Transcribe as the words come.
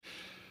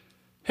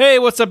Hey,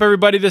 what's up,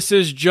 everybody? This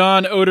is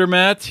John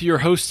Odermatt, your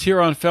host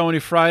here on Felony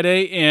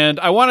Friday, and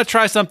I want to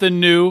try something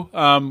new.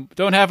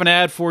 Don't have an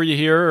ad for you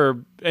here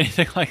or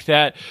anything like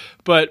that,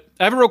 but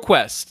I have a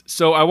request.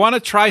 So I want to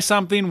try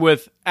something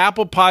with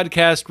Apple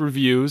Podcast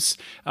reviews.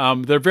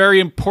 They're very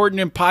important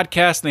in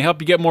podcasts, and they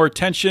help you get more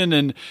attention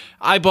and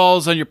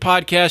eyeballs on your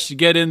podcast. You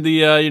get in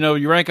the,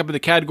 you rank up in the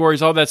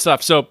categories, all that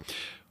stuff. So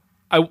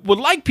I would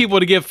like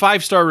people to give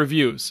 5-star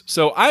reviews.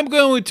 So I'm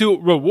going to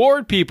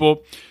reward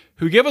people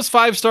who give us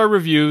 5-star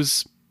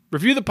reviews,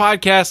 review the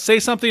podcast, say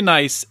something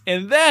nice,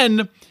 and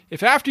then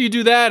if after you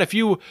do that, if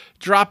you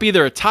drop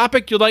either a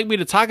topic you'd like me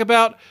to talk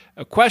about,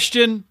 a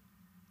question,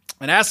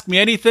 and ask me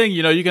anything,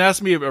 you can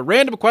ask me a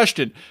random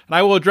question, and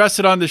I will address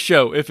it on the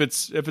show if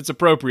it's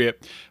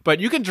appropriate. But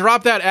you can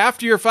drop that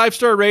after your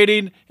 5-star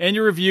rating and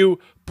your review,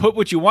 put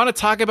what you want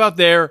to talk about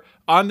there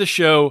on the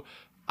show.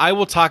 I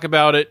will talk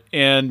about it,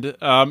 and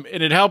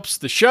it helps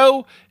the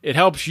show. It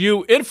helps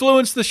you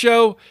influence the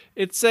show.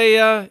 It's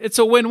a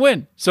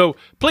win-win. So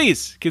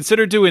please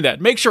consider doing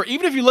that. Make sure,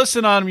 even if you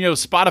listen on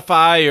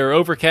Spotify or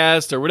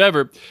Overcast or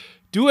whatever,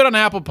 do it on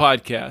Apple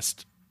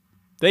Podcast.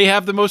 They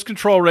have the most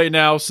control right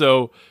now,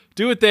 so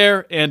do it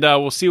there, and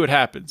we'll see what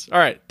happens. All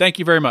right, thank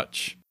you very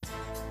much.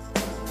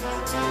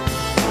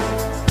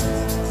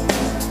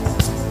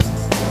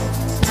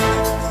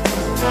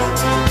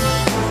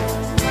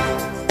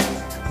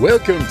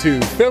 Welcome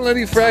to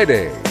Felony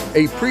Friday,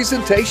 a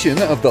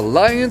presentation of the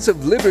Lions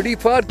of Liberty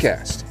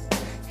podcast.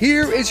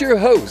 Here is your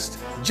host,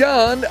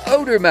 John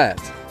Odermatt.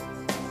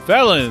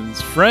 Felons,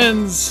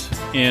 friends,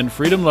 and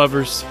freedom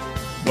lovers,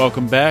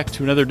 welcome back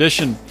to another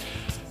edition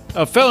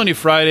of Felony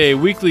Friday, a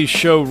weekly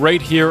show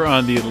right here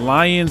on the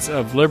Lions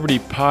of Liberty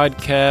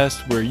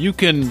podcast, where you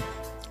can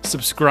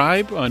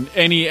subscribe on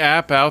any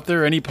app out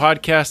there, any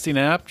podcasting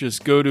app.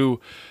 Just go to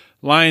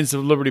Lions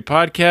of Liberty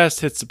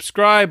podcast, hit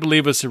subscribe,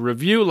 leave us a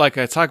review like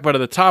I talk about at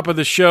the top of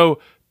the show.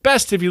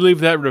 Best if you leave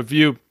that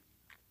review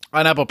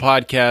on Apple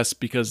Podcasts,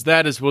 because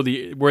that is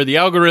where the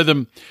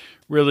algorithm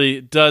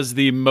really does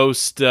the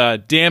most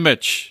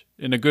damage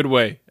in a good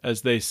way,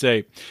 as they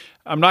say.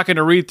 I'm not going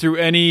to read through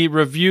any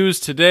reviews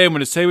today. I'm going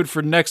to save it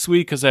for next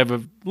week because I have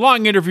a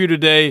long interview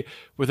today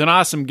with an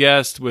awesome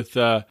guest with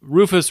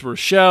Rufus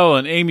Rochelle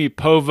and Amy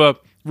Pova.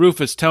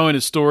 Rufus telling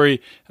his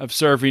story of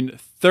serving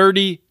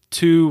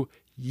 32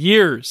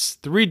 years,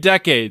 3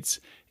 decades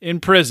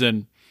in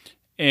prison.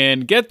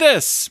 And get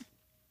this,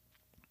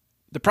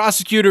 the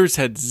prosecutors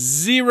had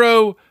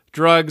zero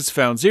drugs,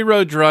 found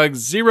zero drugs,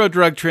 zero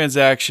drug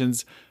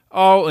transactions,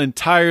 all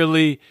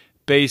entirely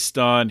based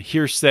on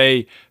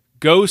hearsay,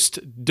 ghost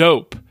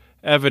dope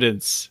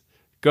evidence,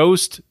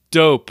 ghost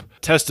dope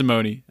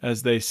testimony,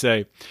 as they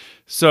say.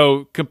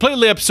 So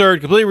completely absurd,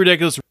 completely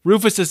ridiculous.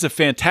 Rufus is a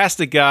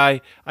fantastic guy.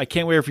 I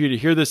can't wait for you to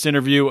hear this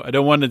interview. I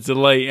don't want to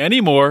delay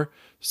anymore.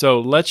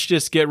 So let's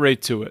just get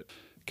right to it.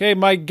 Okay,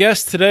 my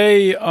guest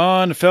today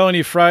on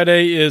Felony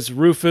Friday is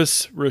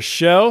Rufus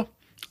Rochelle.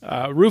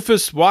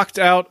 Rufus walked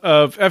out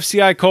of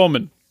FCI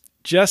Coleman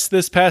just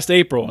this past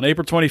April. On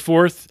April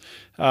 24th,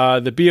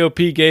 the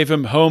BOP gave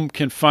him home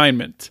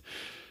confinement.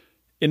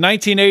 In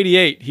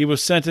 1988, he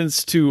was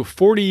sentenced to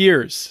 40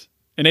 years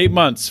and 8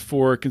 months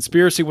for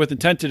conspiracy with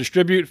intent to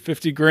distribute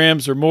 50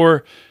 grams or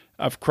more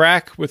of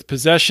crack with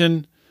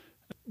possession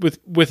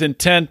with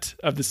intent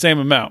of the same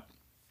amount,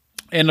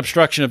 and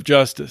obstruction of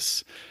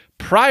justice.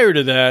 Prior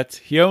to that,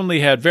 he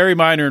only had very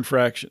minor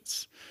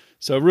infractions.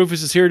 So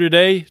Rufus is here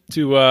today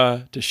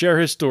to share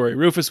his story.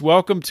 Rufus,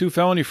 welcome to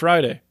Felony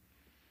Friday.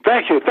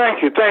 Thank you.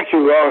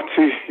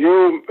 To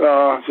you,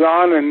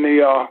 John, and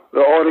the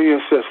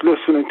audience that's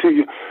listening to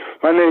you.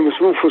 My name is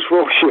Rufus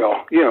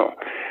Rochelle,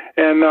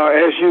 and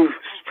as you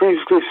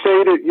previously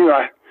stated,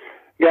 I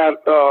got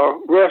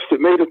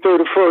arrested May the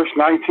 31st,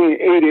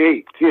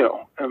 1988,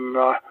 and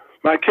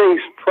my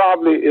case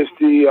probably is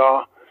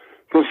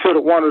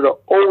considered one of the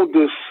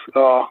oldest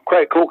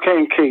crack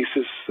cocaine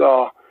cases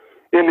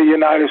in the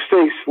United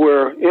States,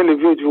 where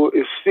individual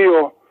is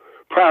still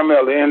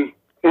primarily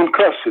in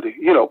custody,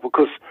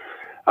 because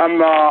I'm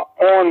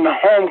on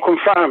home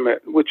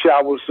confinement, which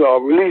I was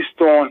released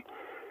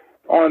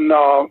on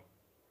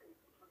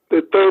the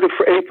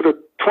April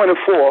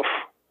 24th,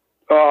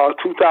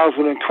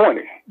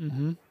 2020.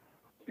 Mm-hmm.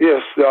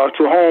 Yes, to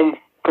home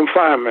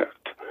confinement.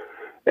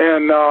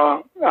 And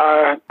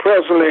I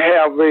presently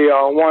have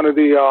one of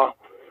the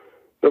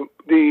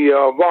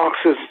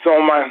boxes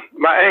on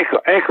my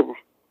ankle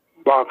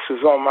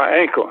boxes on my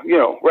ankle,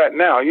 right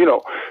now,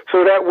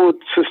 So that would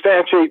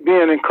substantiate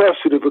being in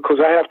custody, because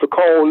I have to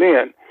call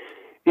in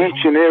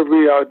each and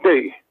every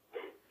day,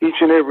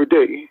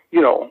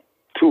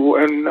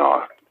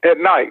 at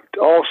night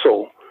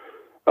also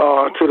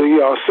to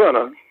the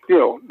center,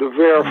 to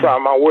verify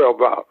my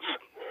whereabouts.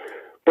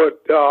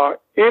 But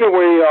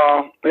anyway,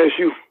 as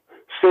you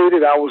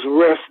stated, I was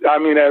arrested.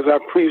 As I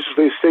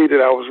previously stated,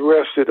 I was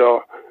arrested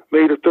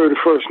May the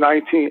 31st,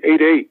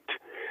 1988.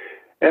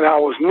 And I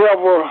was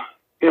never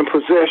in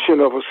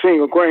possession of a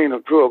single grain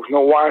of drugs,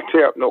 no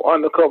wiretap, no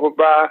undercover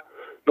buy,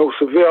 no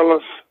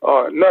surveillance,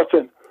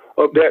 nothing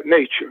of that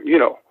nature,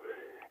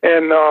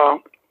 And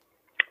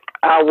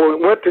I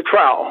went to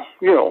trial.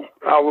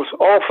 I was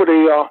offered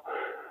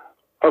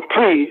a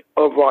plea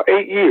of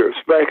 8 years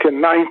back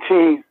in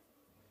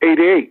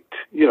 1988.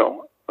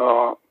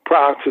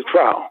 Prior to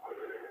trial,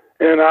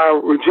 and I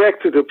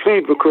rejected the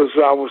plea because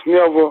I was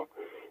never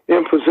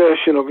in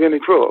possession of any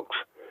drugs,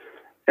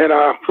 and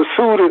I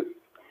pursued it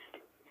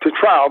to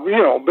trial.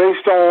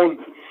 Based on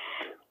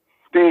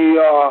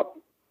the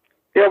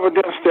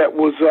evidence that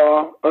was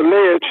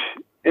alleged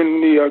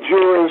in the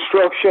jury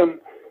instruction,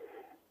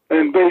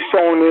 and based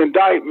on the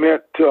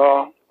indictment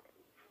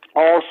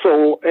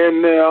also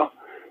in the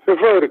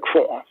verdict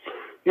form.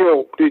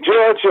 The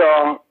judge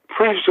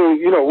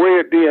previously,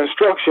 read the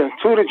instructions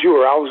to the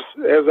jury.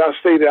 As I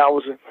stated, I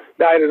was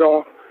indicted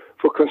on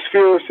for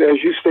conspiracy,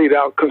 as you stated,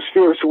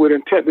 conspiracy with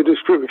intent to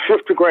distribute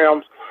 50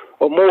 grams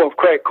or more of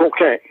crack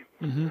cocaine.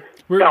 Mm-hmm.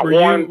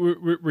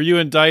 Were you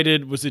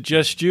indicted? Was it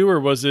just you,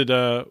 or was it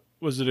a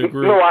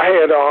group? No, I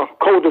had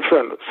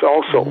co-defendants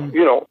also.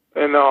 Mm-hmm.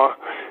 And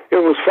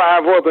it was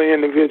 5 other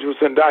individuals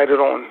indicted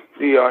on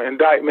the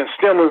indictment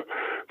stemming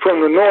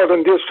from the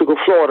Northern District of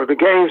Florida, the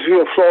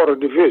Gainesville, Florida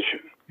Division.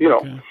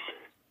 Okay.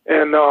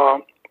 And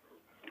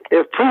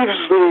as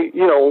previously,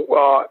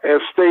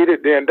 as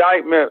stated, the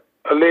indictment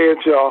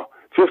alleged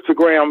 50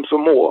 grams or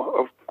more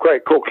of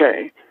crack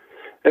cocaine.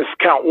 That's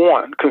count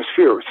 1,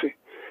 conspiracy.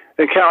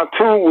 And count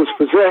 2 was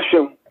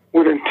possession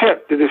with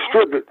intent to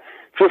distribute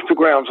 50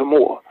 grams or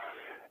more.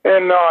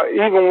 And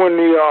even when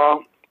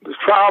the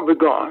trial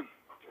began,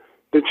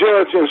 the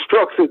judge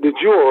instructed the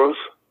jurors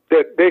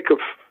that they could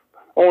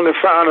only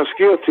find us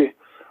guilty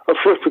of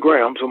 50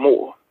 grams or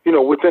more,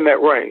 within that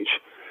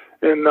range.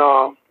 And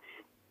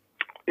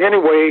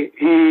anyway,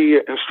 he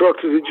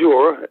instructed the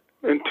juror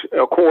in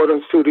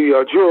accordance to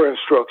the jury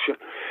instruction.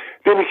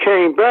 Then he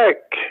came back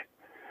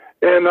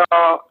and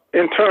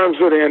in terms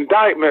of the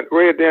indictment,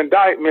 read the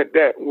indictment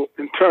that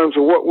in terms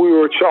of what we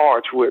were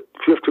charged with,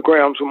 50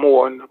 grams or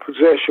more, and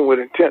possession with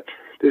intent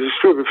to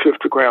distribute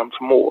 50 grams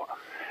or more.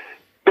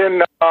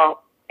 Then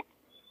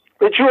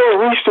the jury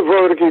reached a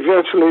verdict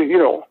eventually,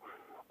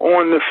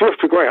 on the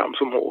 50 grams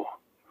or more.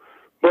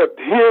 But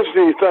here's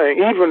the thing,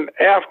 even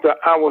after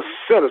I was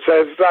sentenced,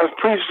 as I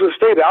previously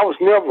stated, I was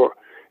never,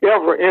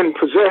 ever in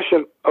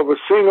possession of a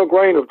single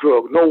grain of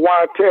drug, no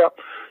wiretap,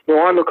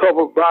 no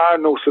undercover buy,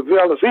 no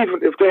surveillance.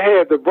 Even if they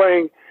had to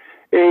bring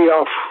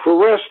a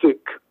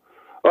forensic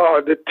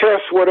to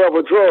test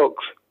whatever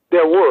drugs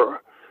there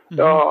were,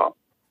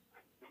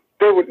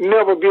 they would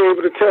never be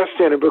able to test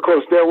any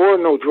because there were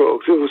no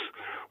drugs. It was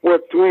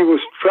what we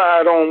was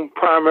tried on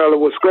primarily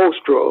was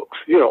ghost drugs,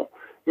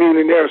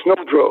 meaning there's no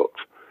drugs.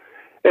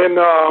 And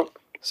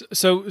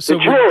so the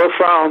jury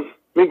found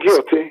me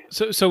guilty.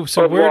 So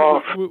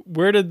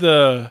where did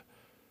the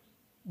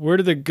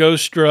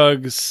ghost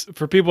drugs,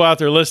 for people out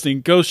there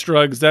listening, ghost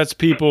drugs, that's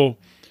people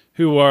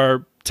who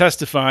are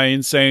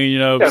testifying saying,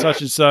 yes,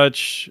 such and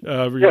such,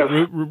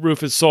 yes,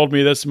 Rufus sold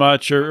me this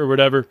much or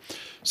whatever.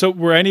 So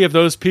were any of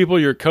those people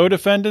your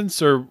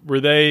co-defendants, or were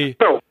they?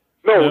 No.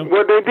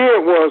 What they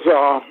did was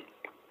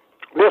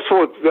this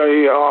was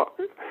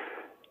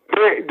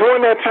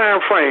during that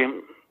time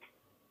frame,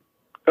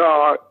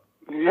 the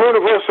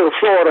University of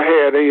Florida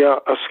had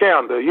a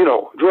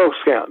scandal, drug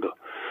scandal,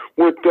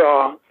 with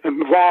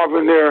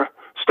involving their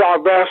star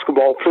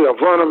basketball player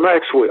Vernon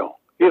Maxwell,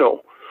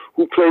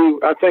 who played.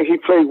 I think he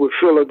played with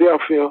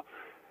Philadelphia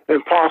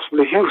and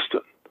possibly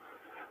Houston.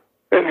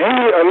 And he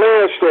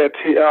alleged that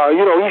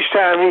each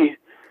time he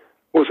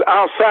was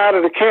outside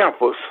of the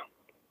campus,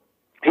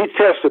 he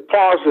tested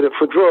positive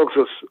for drugs,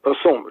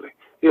 assumably,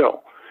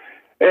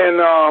 And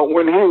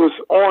when he was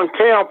on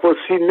campus,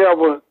 he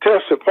never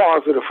tested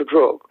positive for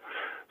drugs.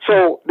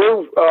 So they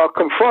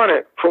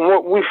confronted, from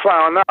what we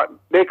found out,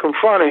 they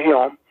confronted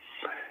him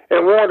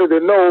and wanted to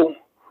know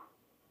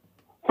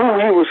who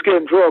he was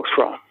getting drugs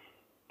from.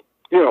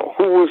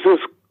 Who was this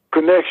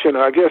connection?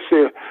 I guess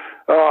they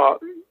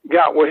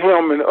got with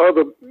him and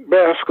other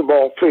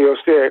basketball players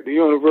there at the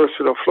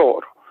University of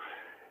Florida.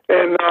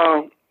 And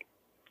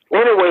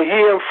anyway, he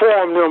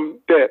informed them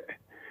that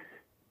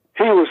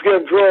he was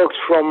getting drugs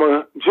from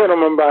a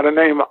gentleman by the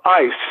name of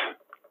Ice,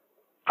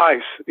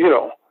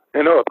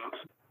 and others.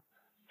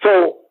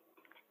 So,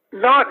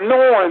 not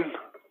knowing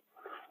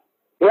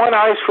one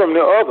Ice from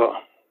the other,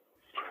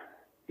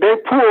 they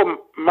pulled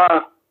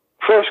my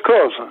first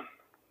cousin,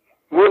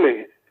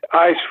 Willie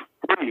Ice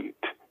Reed.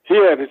 He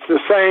had the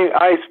same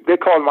Ice, they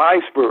called him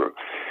Iceberg.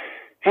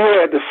 He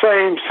had the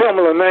same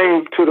similar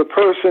name to the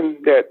person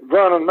that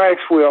Vernon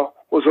Maxwell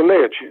was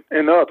alleging,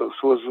 and others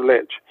was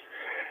alleged.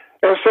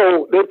 And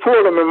so they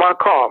pulled him in my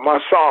car, my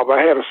Saab.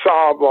 I had a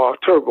Saab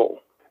Turbo.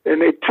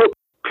 And they took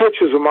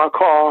pictures of my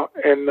car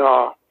and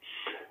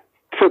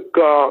took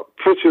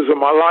pictures of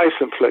my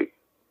license plate.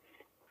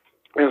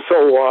 And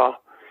so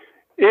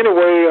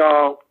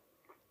anyway,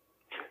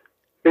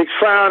 they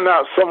found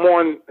out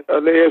someone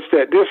alleged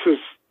that this is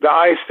the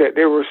Ice that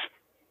they were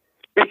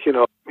speaking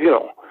of,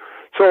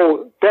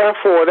 So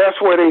therefore,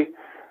 that's where they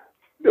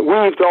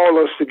weaved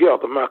all us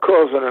together, my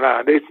cousin and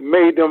I. They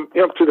made them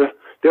empty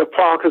their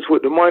pockets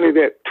with the money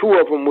that 2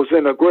 of them was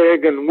in a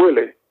Greg and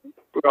Willie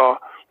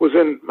was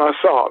in my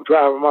Saab,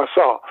 driving my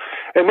Saab.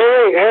 And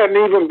they hadn't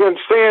even been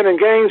staying in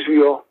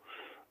Gainesville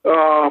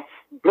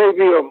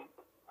maybe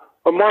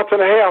a month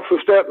and a half,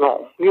 was that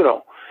long,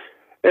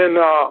 And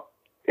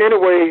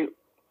anyway,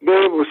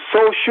 they were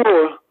so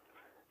sure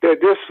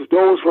that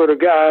those were the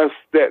guys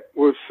that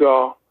was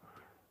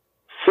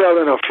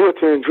selling or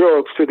filtering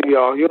drugs to the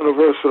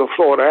University of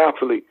Florida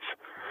athletes.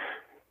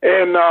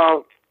 And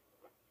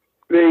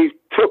they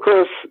took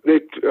us, they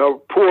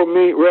pulled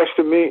me,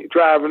 arrested me,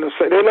 driving, and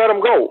they let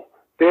them go.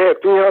 They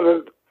had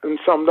 $300 and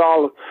some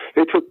dollars.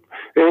 They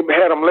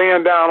had them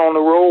laying down on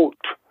the road,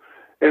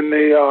 and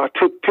they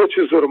took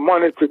pictures of the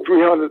money to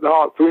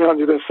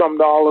 $300 and some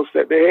dollars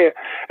that they had,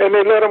 and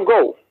they let them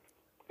go,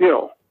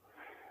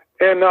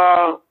 And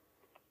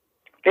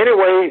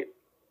anyway,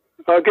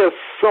 I guess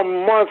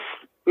some months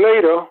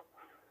later,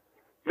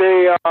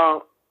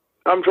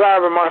 I'm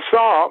driving my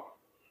Saab,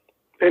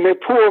 and they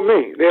pulled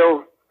me.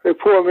 They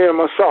pulled me in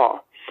my Saab,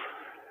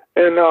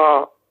 and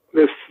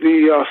the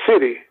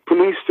city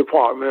police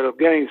department of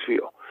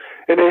Gainesville,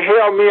 and they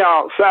held me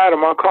outside of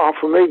my car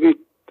for maybe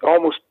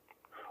almost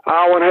an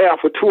hour and a half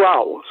or 2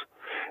 hours.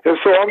 And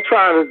so I'm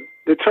trying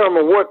to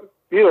determine what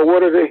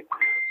are they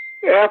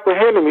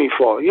apprehending me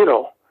for,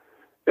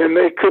 and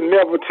they could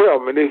never tell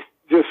me. They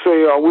just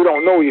say, we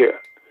don't know yet.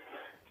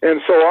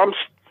 And so I'm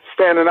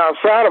standing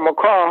outside of my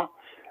car,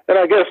 and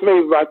I guess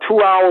maybe about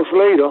 2 hours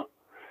later,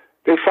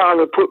 they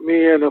finally put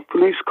me in a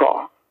police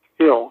car,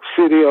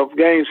 City of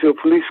Gainesville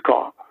police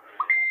car.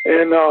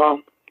 And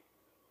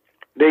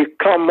they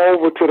come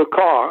over to the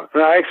car,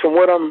 and I asked them,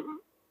 what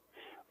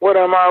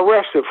am I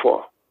arrested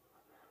for?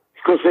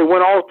 Because they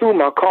went all through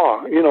my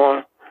car,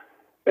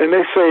 and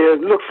they say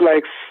it looks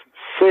like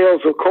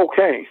sales of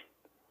cocaine.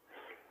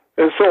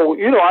 And so,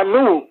 I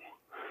knew,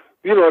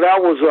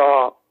 that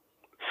was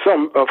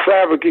some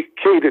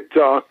fabricated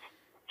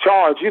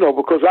charge,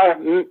 because I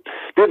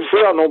didn't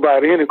sell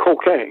nobody any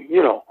cocaine,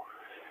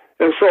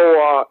 And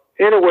so,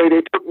 anyway,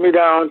 they took me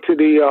down to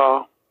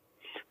the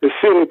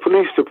city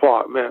police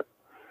department,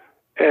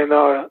 and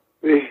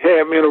they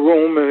had me in a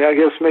room, and I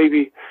guess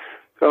maybe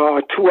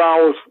 2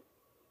 hours,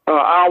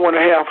 hour and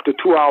a half to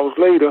 2 hours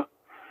later,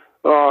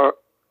 a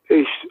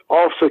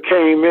officer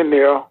came in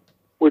there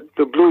with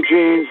the blue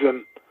jeans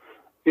and,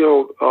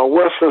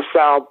 Western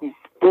style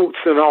boots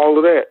and all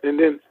of that. And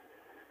then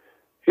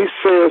he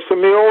says to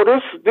me, "Oh,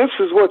 this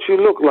is what you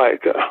look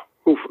like.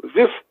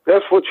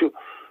 That's what you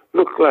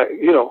look like.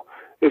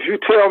 If you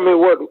tell me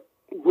what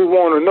we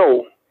want to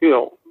know,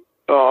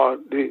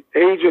 the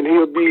agent,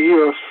 he'll be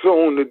here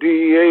soon, the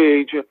DEA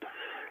agent.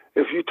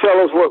 If you tell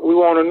us what we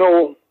want to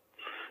know,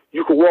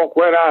 you can walk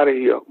right out of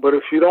here. But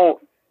if you don't,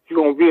 you're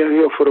going to be in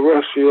here for the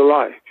rest of your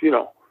life,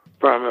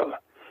 primarily."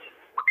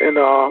 And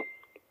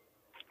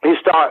he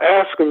started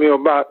asking me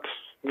about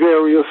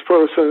various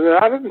persons, and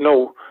I didn't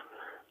know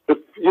the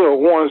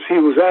ones he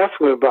was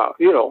asking about,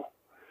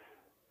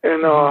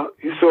 And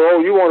he said, "Oh,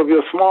 you want to be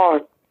a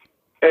smart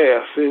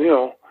ass," and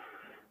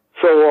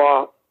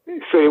So he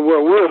said,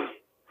 "Well,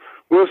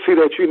 we'll see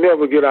that you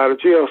never get out of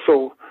jail."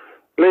 So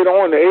later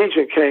on, the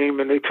agent came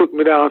and they took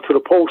me down to the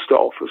post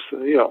office,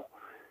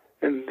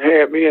 and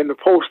had me in the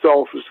post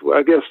office.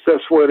 I guess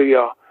that's where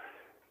the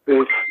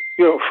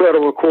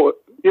federal court,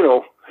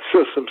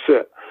 system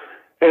set.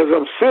 As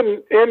I'm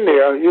sitting in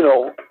there,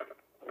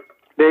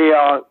 they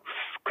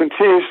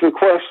continuously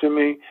questioned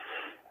me,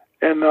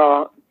 and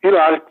I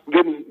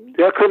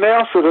couldn't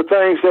answer the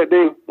things that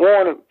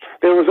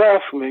they was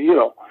asking me,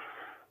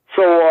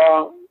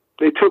 So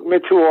they took me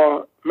to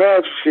a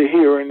magistrate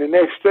hearing the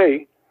next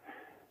day,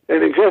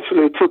 and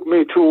eventually took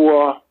me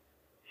to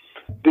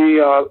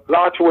the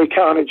Lachue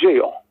County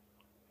Jail,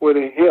 where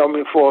they held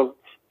me for a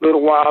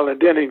little while, and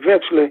then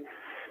eventually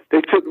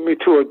they took me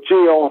to a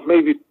jail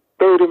maybe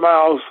 30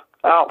 miles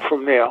out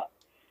from there,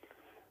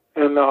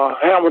 in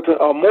Hamilton,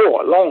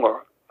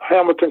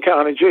 Hamilton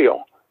County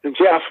Jail in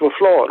Jasper,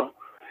 Florida.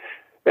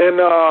 And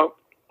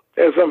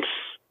as I'm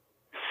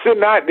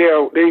sitting out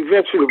there, they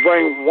eventually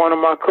bring one of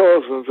my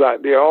cousins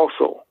out there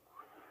also.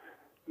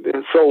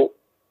 And so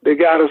they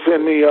got us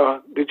in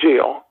the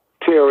jail.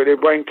 Terry, they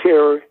bring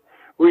Terry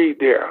Reed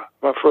there,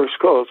 my first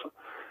cousin.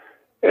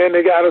 And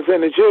they got us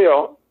in the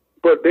jail,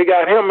 but they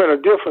got him in a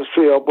different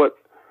cell, but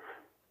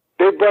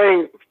they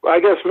bring, I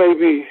guess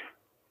maybe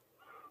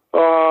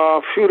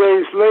a few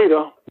days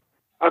later,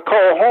 I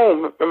call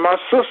home, and my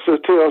sister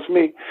tells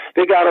me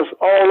they got us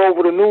all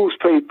over the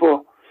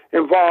newspaper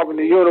involving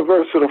the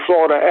University of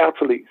Florida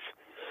athletes,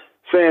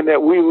 saying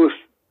that we was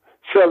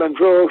selling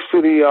drugs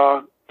to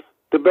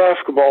the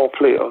basketball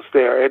players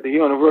there at the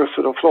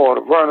University of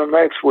Florida, Vernon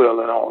Maxwell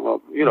and all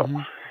of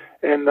them,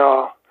 And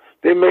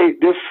they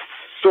made this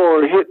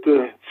story hit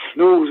the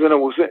news, and it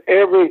was in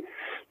every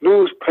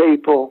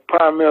newspaper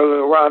primarily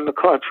around the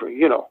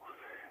country,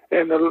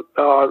 And the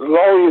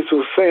lawyers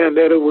were saying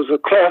that it was a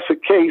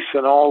classic case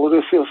and all of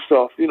this here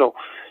stuff.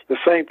 The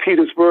St.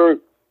 Petersburg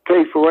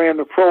paper ran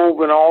the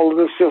probe and all of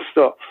this here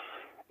stuff.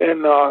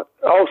 And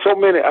also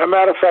many, as a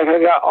matter of fact, I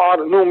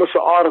got numerous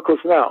articles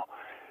now.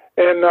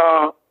 And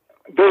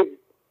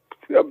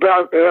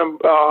about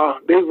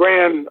they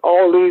ran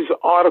all these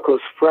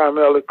articles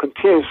primarily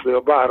continuously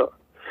about her.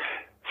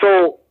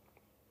 So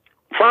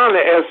finally,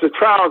 as the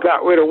trial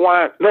got ready to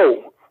wind,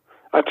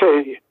 I tell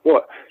you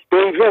what, they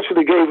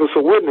eventually gave us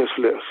a witness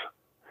list,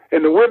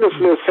 and the witness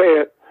list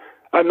had,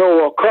 I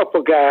know a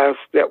couple guys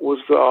that was,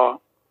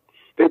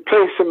 they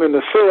placed them in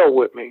the cell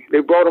with me.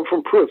 They brought them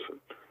from prison,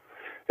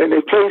 and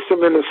they placed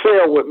them in the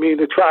cell with me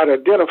to try to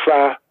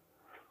identify,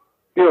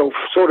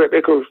 so that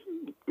they could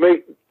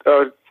make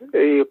a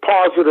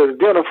positive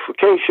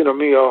identification of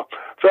me or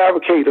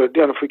fabricate an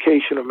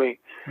identification of me.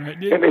 Right.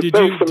 Did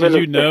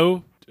you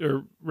know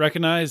or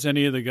recognize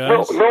any of the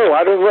guys? No,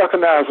 I didn't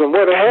recognize them.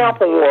 What had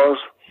happened was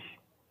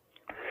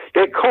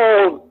they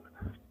called,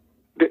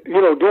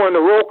 during the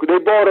roll, they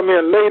brought them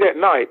in late at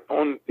night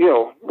on,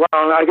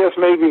 around, I guess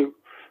maybe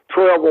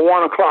 12 or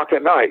 1 o'clock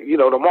at night.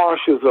 The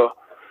marshals or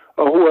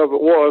whoever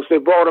it was, they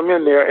brought them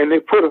in there and they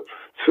put them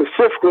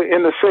specifically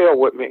in the cell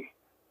with me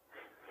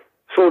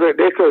so that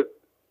they could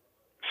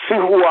see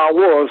who I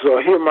was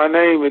or hear my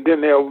name, and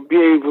then they'll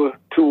be able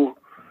to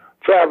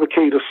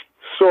fabricate a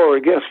story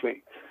against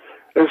me.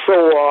 And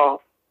so,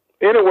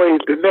 anyway,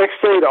 the next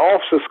day the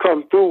officers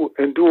come through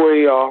and do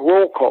a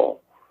roll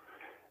call,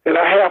 and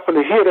I happened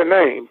to hear the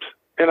names,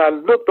 and I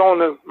looked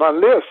on my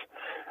list.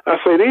 I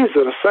say, these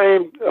are the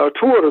same,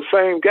 two of the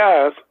same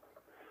guys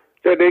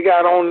that they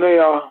got on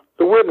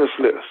the witness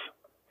list,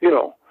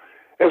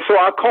 And so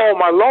I called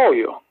my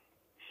lawyer,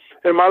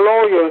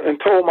 and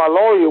told my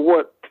lawyer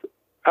what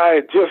I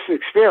had just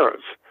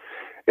experienced.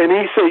 And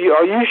he said,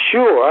 are you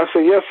sure? I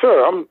said, yes,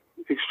 sir. I'm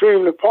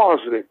extremely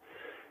positive.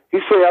 He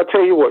said, I'll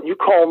tell you what, you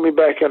call me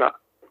back in about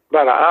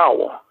an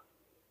hour.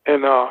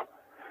 And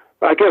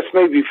I guess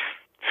maybe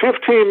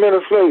 15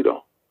 minutes later,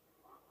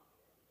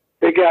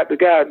 they got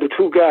the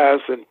two guys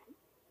and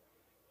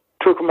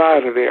took them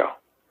out of there.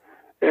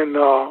 And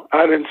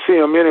I didn't see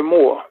them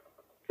anymore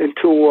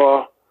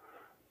until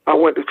I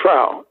went to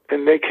trial.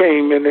 And they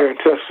came in there and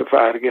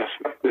testified against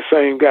me, the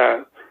same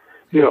guys,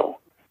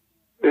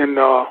 And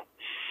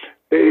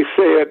they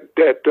said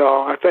that,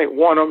 I think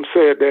one of them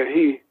said that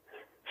he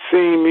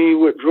seen me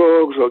with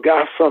drugs or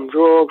got some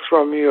drugs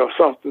from me or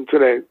something to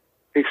that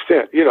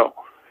extent,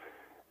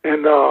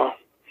 And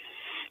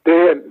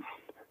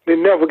they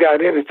never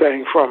got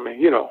anything from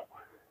me,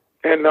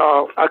 And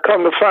I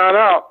come to find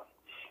out,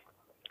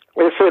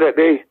 they said that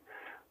they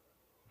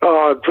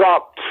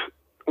dropped,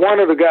 one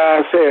of the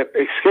guys had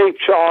escape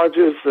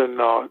charges and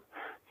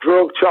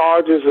drug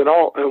charges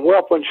and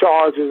weapon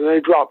charges, and they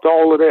dropped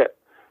all of that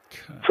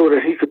so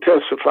that he could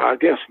testify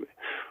against me.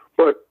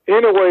 But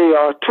anyway,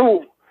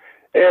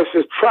 as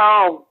the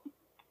trial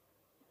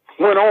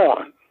went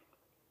on,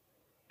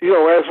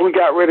 as we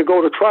got ready to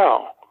go to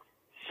trial,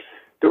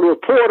 the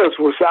reporters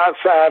was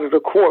outside of the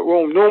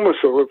courtroom, numerous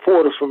of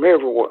reporters from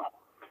everywhere.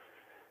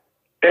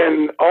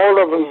 And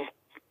all of them,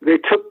 they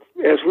took,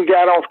 as we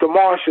got off the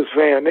marshal's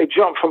van, they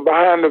jumped from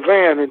behind the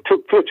van and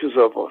took pictures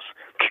of us,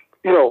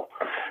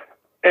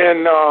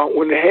 And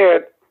when they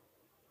had us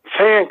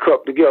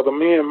handcuffed together,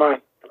 me and my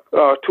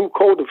two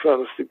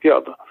co-defendants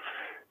together,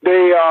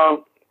 they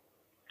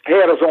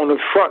had us on the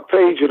front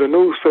page of the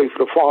newspaper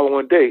the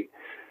following day.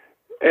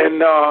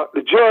 And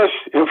the judge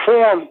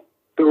informed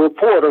the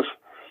reporters,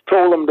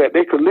 told them that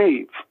they could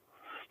leave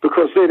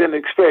because they didn't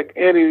expect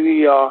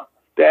any of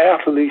the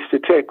athletes to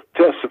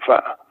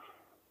testify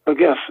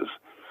against us.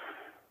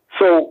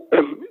 So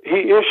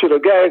he issued a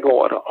gag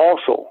order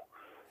also.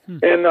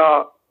 And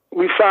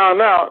we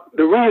found out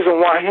the reason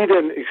why he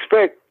didn't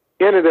expect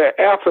any of the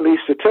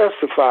athletes to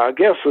testify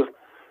against us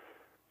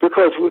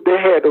because they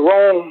had the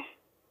wrong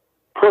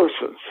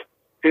persons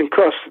in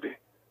custody,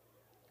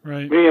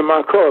 right? Me and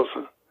my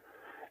cousin.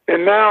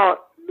 And now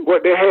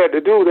what they had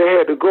to do, they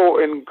had to go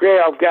and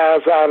grab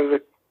guys out of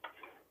the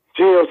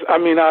jails,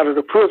 out of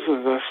the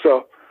prisons and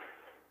stuff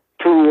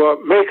to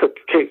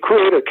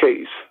create a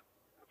case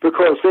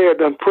because they had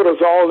done put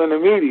us all in the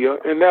media,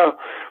 and now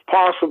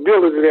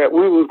possibility that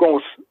we was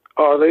going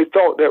to, they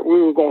thought that we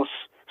were going to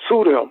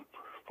sue them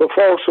for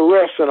false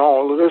arrest and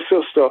all of this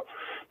stuff.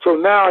 So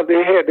now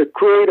they had to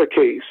create a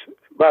case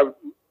by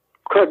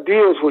cut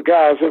deals with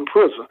guys in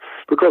prison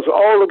because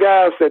all the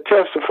guys that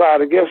testified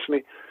against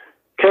me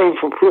came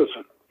from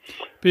prison.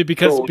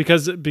 Because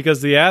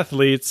the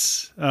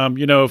athletes,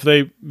 if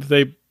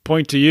they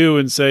point to you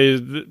and say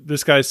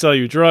this guy sell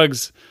you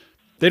drugs,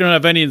 they don't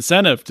have any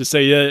incentive to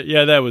say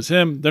yeah that was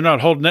him. They're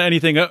not holding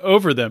anything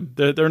over them.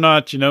 They're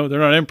not they're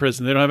not in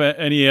prison. They don't have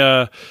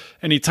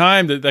any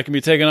time that can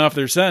be taken off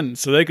their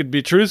sentence. So they could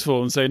be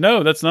truthful and say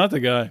no, that's not the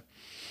guy.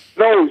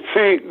 No,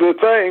 see, the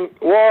thing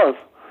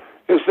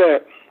is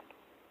that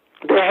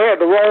they had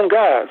the wrong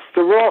guys.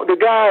 The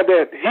guy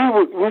that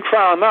we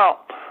found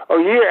out a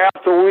year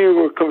after we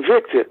were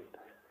convicted,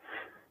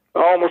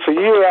 almost a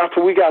year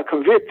after we got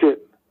convicted,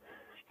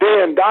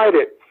 they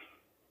indicted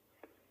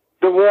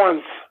the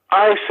ones,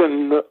 Ice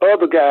and the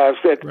other guys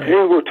that they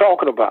were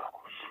talking about.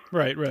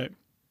 Right.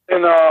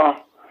 And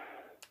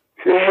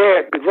they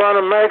had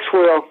Vernon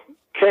Maxwell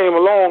came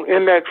along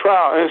in that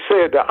trial and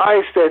said the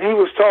Ice that he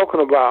was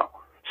talking about,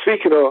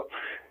 speaking of,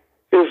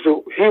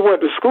 he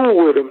went to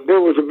school with him. They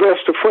were the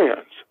best of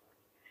friends,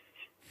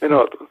 and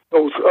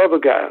those other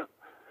guys.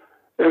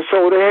 And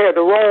so they had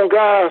the wrong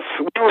guys.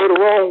 We were the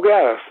wrong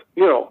guys,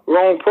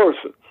 wrong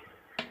person.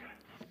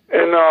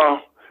 And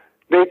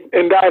they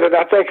indicted,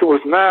 I think it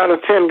was 9 or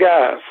 10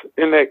 guys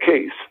in that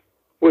case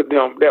with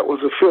them that was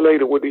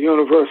affiliated with the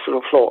University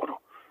of Florida.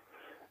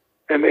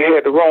 And we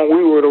were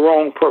the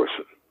wrong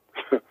person.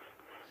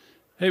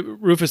 Hey,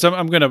 Rufus,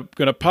 I'm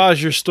gonna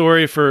pause your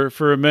story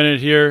for a minute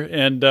here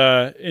and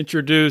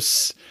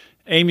introduce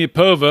Amy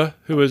Pova,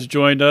 who has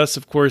joined us.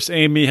 Of course,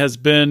 Amy has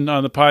been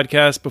on the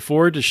podcast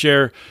before to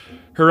share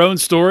her own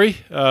story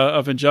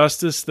of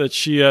injustice that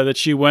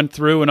she went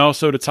through, and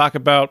also to talk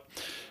about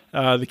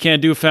the Can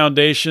Do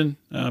Foundation,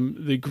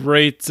 the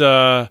great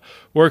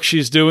work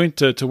she's doing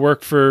to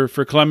work for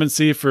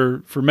clemency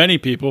for many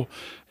people.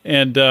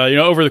 And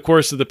over the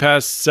course of the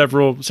past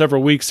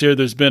several weeks here,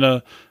 there's been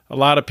a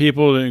lot of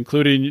people,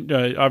 including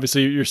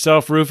obviously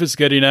yourself, Rufus,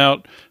 getting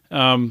out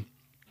on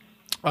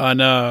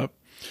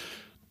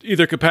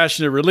either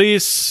compassionate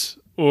release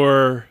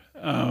or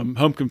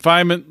home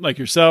confinement, like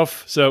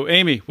yourself. So,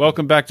 Amy,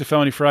 welcome back to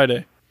Felony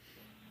Friday.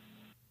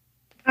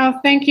 Oh,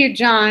 thank you,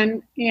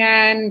 John.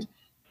 And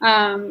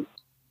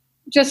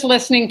just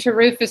listening to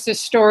Rufus's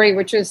story,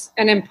 which is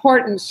an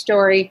important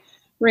story,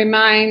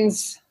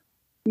 reminds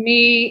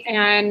me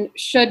and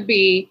should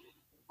be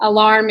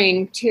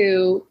alarming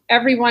to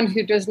everyone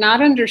who does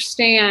not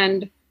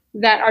understand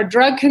that our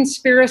drug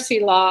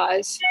conspiracy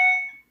laws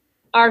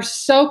are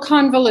so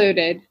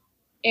convoluted,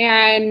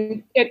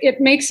 and it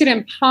makes it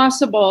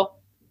impossible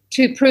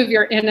to prove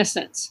your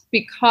innocence,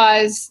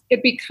 because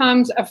it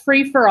becomes a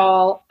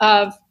free-for-all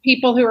of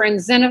people who are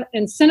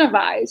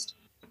incentivized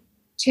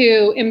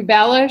to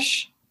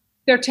embellish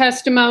their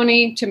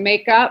testimony, to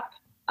make up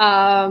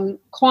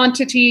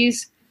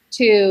quantities,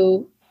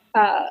 to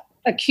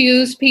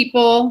accuse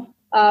people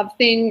of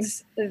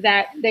things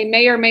that they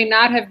may or may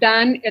not have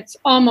done. It's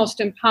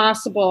almost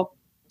impossible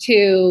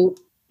to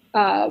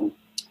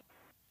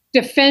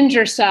defend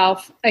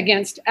yourself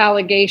against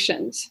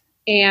allegations.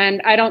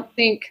 And I don't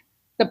think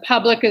the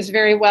public is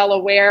very well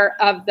aware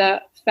of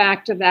the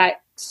fact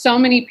that so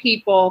many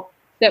people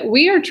that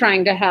we are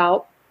trying to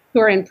help who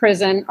are in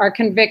prison are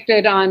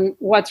convicted on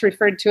what's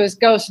referred to as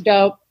ghost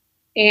dope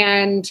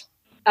and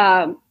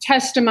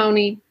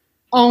testimony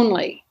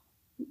only.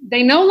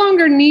 They no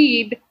longer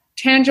need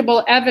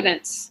tangible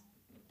evidence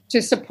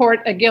to support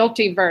a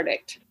guilty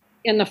verdict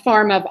in the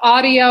form of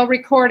audio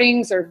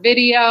recordings or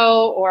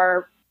video,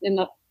 or in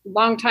the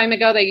long time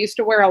ago, they used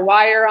to wear a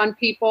wire on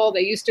people.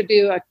 They used to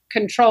do a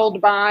controlled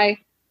buy.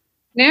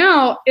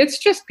 Now it's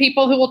just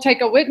people who will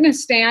take a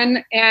witness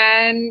stand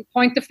and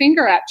point the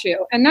finger at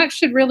you. And that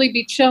should really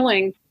be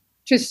chilling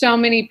to so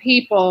many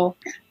people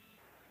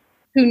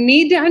who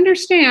need to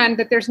understand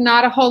that there's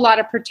not a whole lot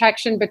of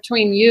protection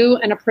between you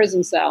and a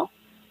prison cell.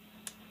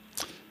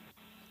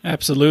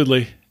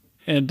 Absolutely.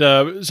 And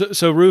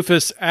so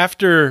Rufus,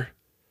 after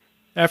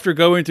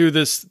going through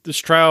this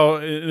trial,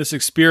 this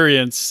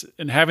experience,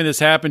 and having this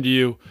happen to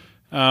you,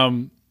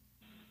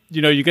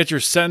 you get your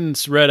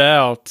sentence read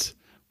out.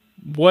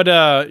 What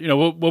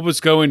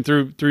was going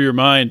through your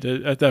mind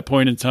at that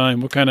point in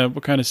time? What kind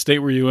of state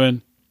were you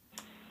in?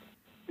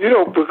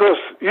 Because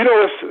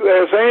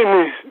as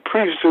Amy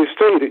previously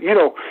stated,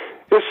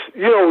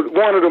 it's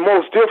one of the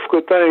most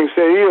difficult things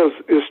there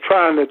is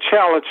trying to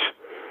challenge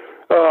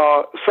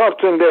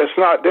something that's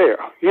not there.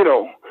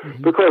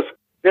 Mm-hmm. Because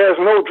there's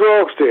no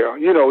drugs there.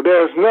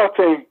 There's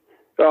nothing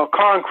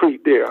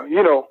concrete there. And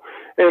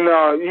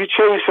you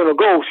chasing a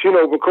ghost.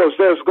 Because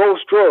there's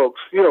ghost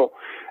drugs.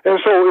 And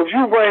so if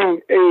you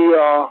bring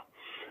a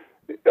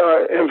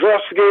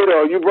investigator,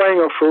 or you bring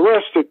a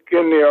forensic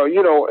in there,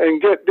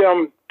 and get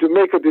them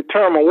to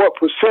determine what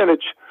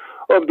percentage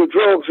of the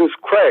drugs is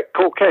crack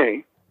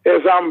cocaine,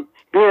 as I'm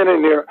being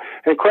in there,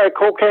 and crack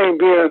cocaine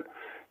being,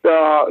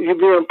 you're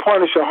being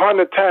punished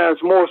 100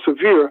 times more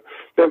severe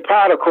than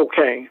powder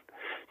cocaine,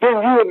 then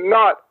you're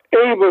not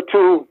able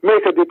to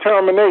make a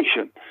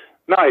determination,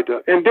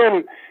 neither. And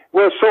then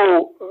what's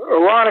so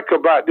ironic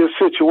about this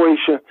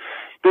situation,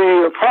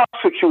 the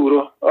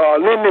prosecutor,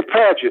 Linda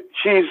Paget,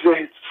 she's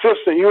the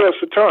assistant U.S.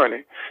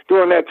 attorney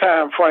during that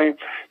time frame.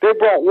 They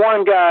brought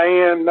one guy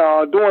in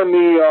during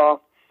the,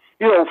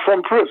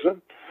 from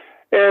prison,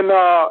 and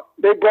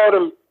they brought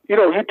him, he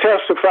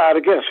testified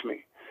against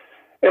me.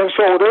 And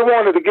so they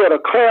wanted to get a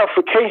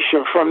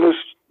clarification from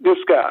this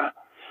guy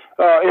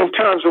in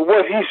terms of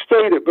what he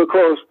stated,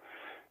 because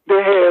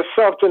they had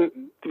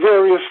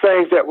various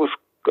things that was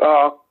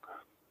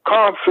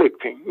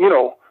conflicting,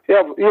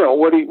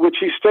 which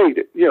he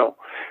stated,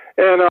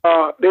 and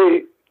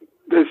the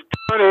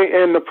attorney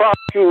and the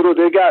prosecutor,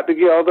 they got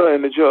together,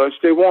 and the judge,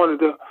 they wanted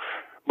to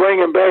bring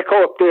him back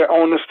up there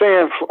on the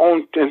stand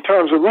in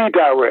terms of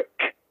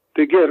redirect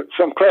to get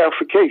some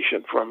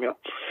clarification from him.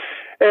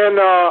 And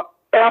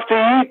after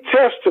he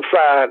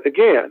testified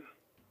again,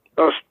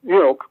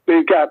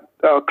 they got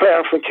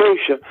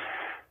clarification.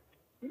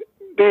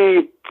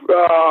 The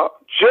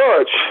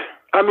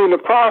the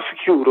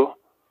prosecutor,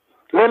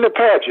 Linda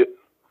Paget,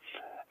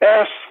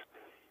 asked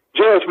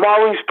Judge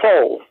Maurice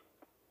Paul,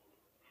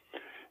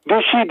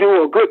 did she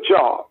do a good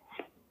job?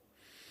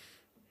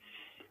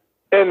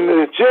 And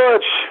the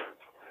judge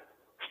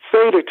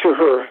stated to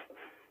her,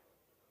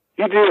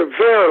 you did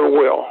very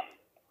well.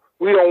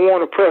 We don't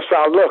want to press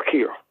our luck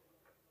here.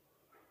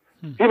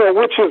 You know,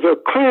 which is a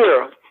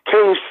clear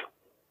case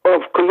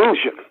of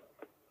collusion,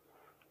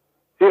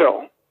 you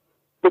know,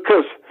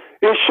 because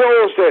it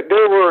shows that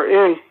they were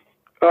in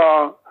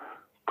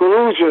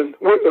collusion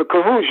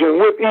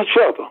with each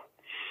other,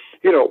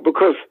 you know,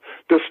 because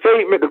the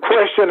statement, the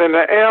question, and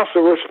the answer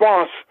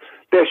response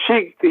that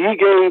he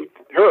gave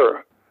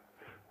her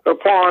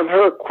upon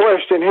her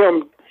question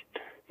him,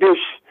 did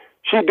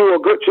she do a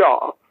good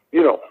job,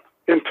 you know,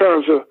 in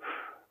terms of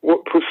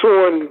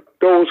pursuing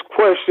those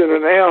questions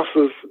and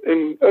answers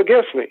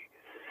against me,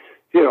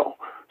 you know.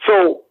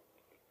 So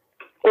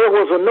it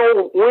was a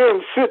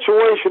no-win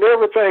situation.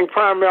 Everything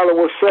primarily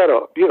was set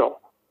up, you know.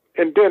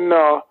 And then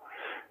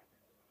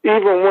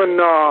even when,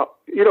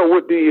 you know,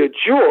 with the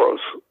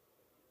jurors,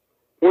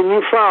 when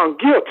you found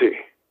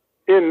guilty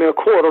in the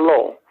court of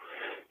law,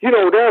 you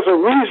know, there's a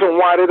reason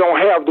why they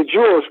don't have the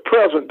jurors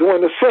present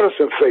during the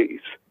sentencing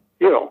phase,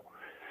 you know.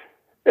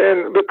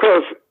 And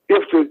because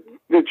if the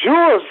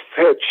jurors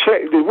had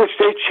checked, which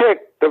they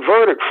checked the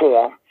verdict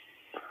form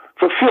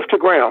for 50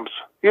 grams,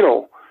 you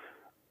know,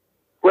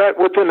 right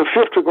within the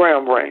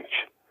 50-gram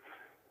range,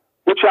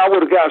 which I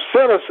would have got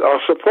sentenced or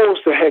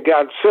supposed to have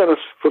gotten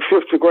sentenced for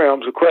 50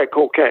 grams of crack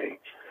cocaine,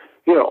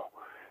 you know.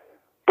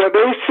 But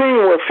they seen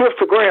where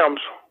 50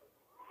 grams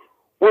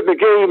wouldn't have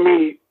gave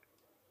me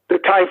the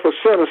type of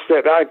sentence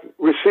that I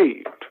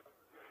received.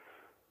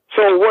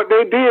 So what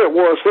they did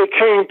was they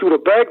came through the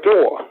back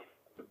door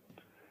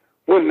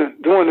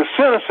during the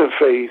sentencing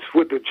phase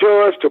with the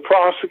judge, the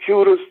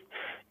prosecutors,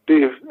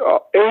 the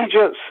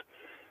agents,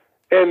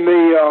 and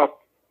the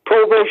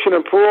probation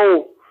and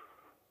parole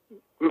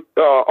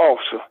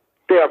officer.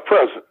 They are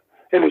present.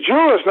 And the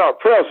juror is not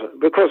present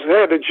because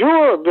had the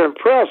juror been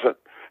present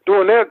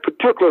during that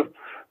particular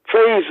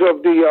phase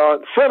of the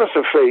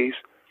sentencing phase,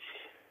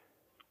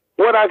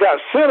 what I got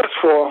sentenced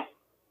for,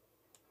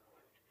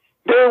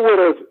 they would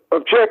have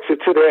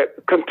objected to that,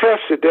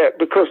 contested that,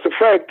 because the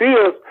fact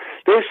is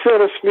they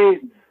sentenced me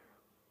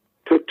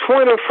to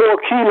 24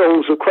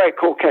 kilos of crack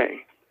cocaine.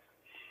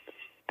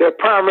 That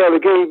primarily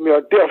gave me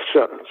a death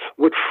sentence,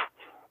 which,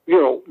 you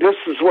know, this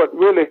is what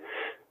really,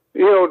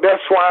 you know,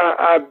 that's why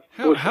I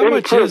was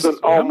in prison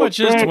almost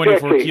 3 decades. How much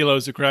is 24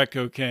 kilos of crack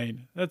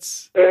cocaine?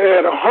 That's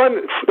at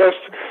 100.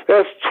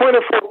 That's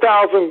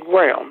 24,000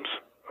 grams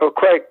of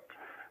crack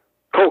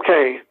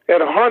cocaine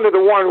at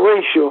 100-to-1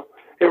 ratio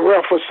in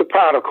reference to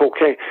powder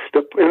cocaine.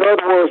 In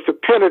other words, the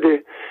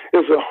penalty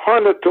is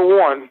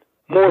 100-to-1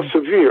 more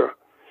severe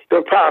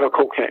than powder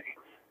cocaine,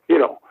 you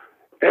know.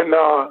 And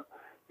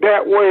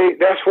that way,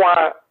 that's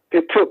why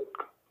it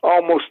took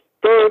almost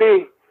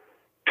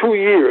 32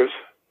 years,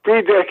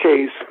 3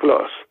 decades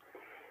plus,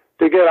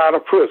 to get out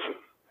of prison,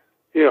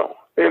 you know.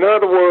 In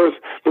other words,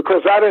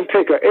 because I didn't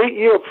take an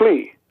 8-year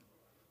plea,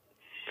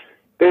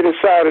 they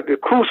decided to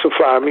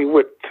crucify me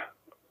with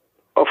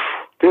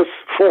this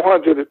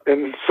 400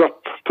 and some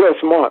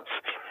plus months,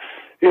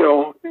 you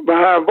know,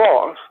 behind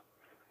bars.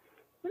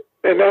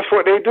 And that's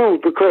what they do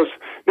because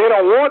they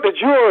don't want the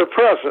juror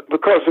present,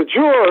 because the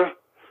juror,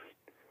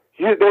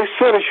 they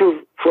sentence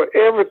you for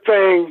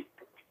everything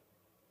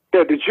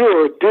that the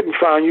juror didn't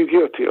find you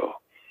guilty of.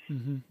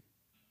 Mm-hmm.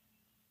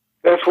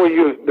 That's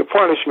where the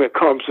punishment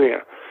comes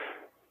in.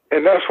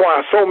 And that's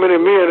why so many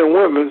men and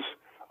women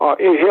are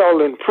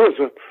held in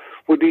prison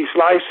with these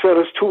life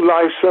sentences, 2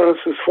 life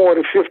sentences,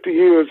 40, 50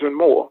 years and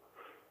more,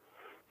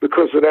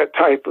 because of that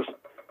type of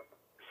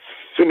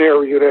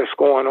scenario that's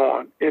going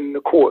on in the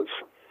courts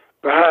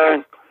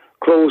behind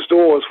closed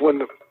doors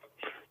when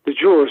the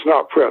juror is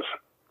not present.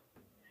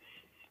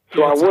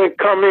 So I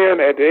come in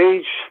at the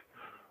age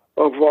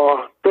of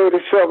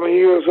 37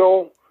 years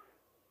old.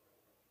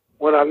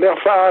 When I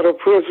left out of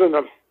prison,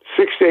 I'm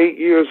 68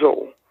 years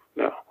old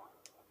now.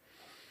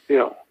 You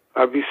know,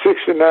 I'll be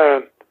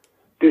 69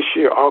 this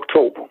year,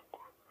 October.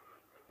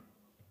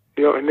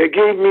 You know, and they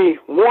gave me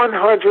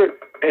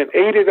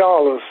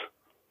 $180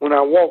 when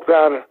I walked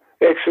out of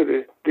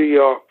exited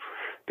the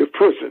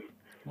prison.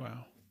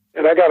 Wow.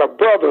 And I got a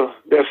brother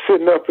that's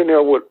sitting up in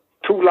there with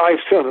 2 life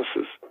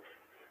sentences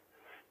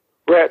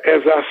right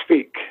as I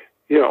speak,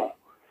 you know.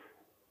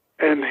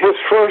 And his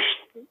first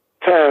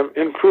time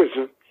in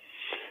prison,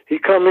 he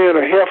come in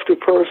a hefty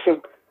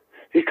person.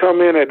 He come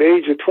in at the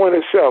age of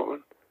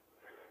 27.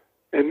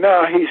 And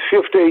now he's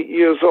 58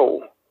 years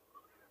old,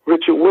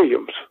 Richard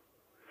Williams.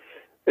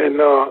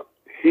 And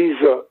he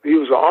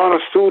was an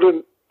honor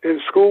student in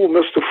school,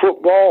 Mr.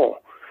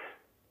 Football,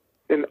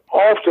 and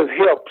often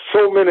helped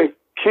so many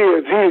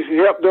kids. He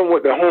helped them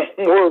with the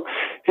homework.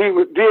 He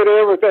did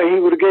everything. He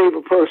would have gave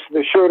a person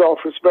the shirt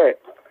off his back,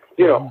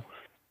 you know.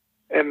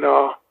 And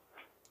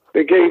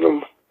they gave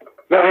him,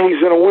 now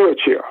he's in a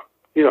wheelchair,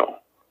 you know.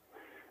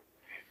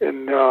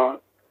 And,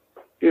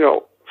 you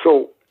know,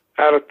 so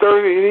out of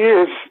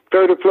 30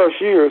 plus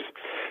years,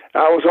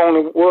 I was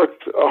only worth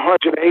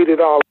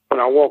 $180 when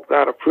I walked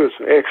out of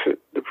prison, exit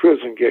the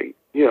prison gate,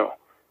 and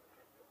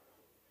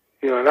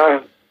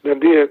I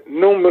did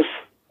numerous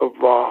of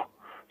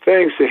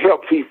things to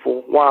help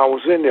people while I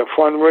was in there,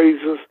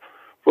 fundraisers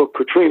for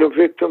Katrina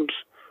victims.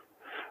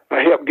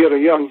 I helped get a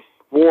young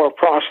boy a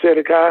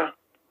prosthetic eye,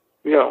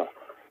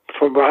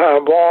 from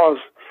behind bars.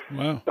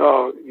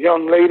 Wow.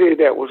 Young lady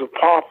that was a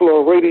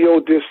popular radio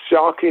disc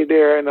jockey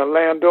there in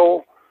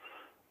Orlando,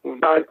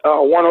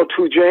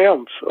 102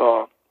 Jams.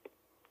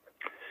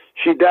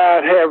 She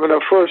died having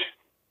her first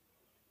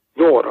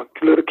daughter,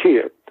 little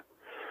kid.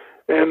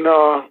 And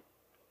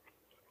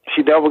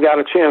she never got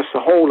a chance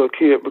to hold her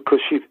kid because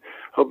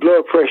her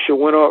blood pressure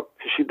went up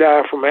and she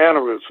died from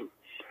aneurysm.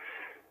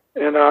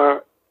 And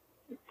I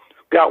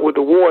got with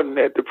the warden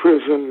at the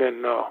prison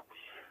and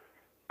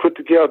put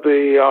together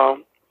a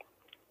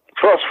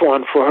trust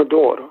fund for her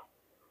daughter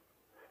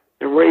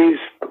and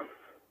raised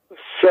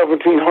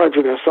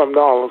 $1,700 and some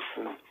dollars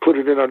and put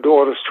it in her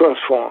daughter's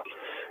trust fund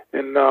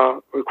and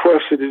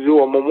requested to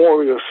do a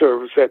memorial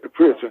service at the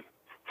prison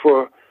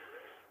for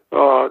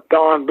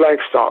Dawn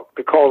Blackstock.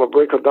 They call her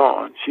Break of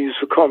Dawn. She used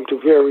to come to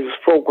various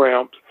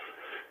programs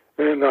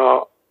and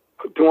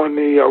doing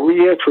the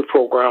reentry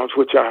programs,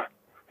 which I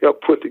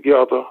helped put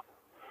together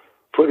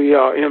for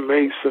the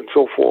inmates and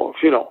so forth.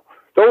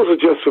 Those are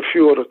just a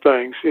few of the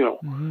things,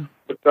 Mm-hmm.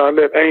 But I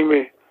let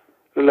Amy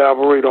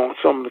elaborate on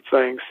some of the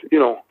things,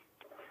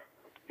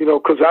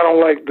 because I don't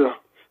like to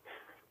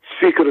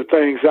speak of the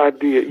things I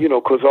did,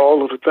 because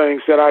all of the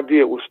things that I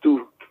did was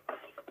through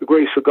the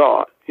grace of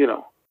God,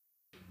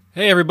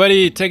 Hey,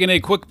 everybody, taking a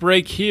quick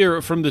break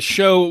here from the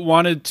show.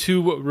 Wanted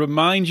to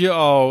remind you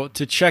all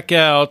to check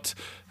out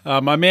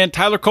my man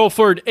Tyler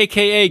Colford,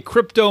 a.k.a.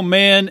 Crypto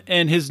Man,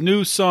 and his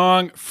new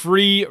song,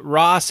 Free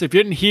Ross. If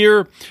you didn't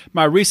hear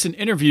my recent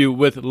interview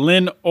with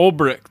Lynn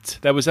Ulbricht,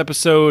 that was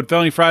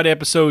Felony Friday,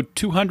 episode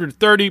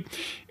 230.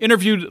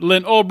 Interviewed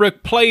Lynn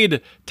Ulbricht,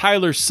 played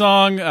Tyler's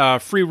song,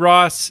 Free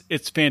Ross.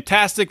 It's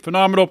fantastic,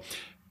 phenomenal.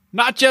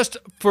 Not just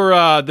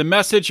for the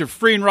message of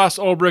freeing Ross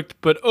Ulbricht,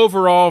 but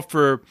overall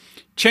for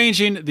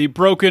changing the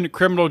broken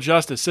criminal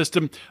justice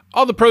system.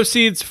 All the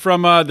proceeds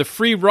from the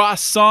Free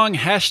Ross song,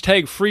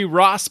 #Free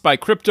Ross by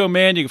Crypto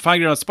Man. You can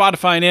find it on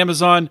Spotify and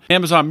Amazon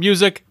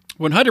Music.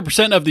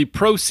 100% of the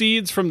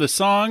proceeds from the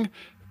song,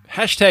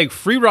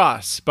 #Free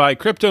Ross by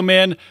Crypto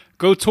Man,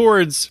 go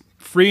towards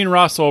freeing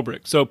Ross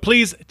Ulbricht. So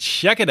please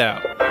check it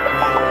out.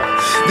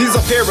 These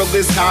are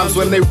perilous times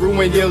when they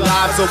ruin your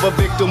lives over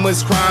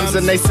victimless crimes,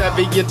 and they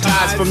sever your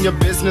ties from your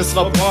business,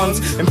 loved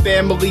ones, and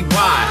family.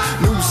 Why?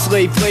 New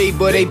slave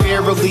labor, they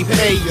barely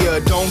pay you.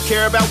 Don't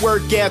care about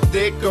work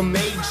ethic or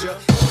major.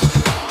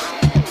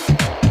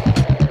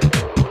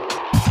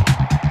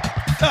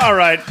 All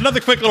right, another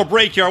quick little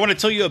break here. I want to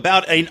tell you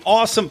about an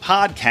awesome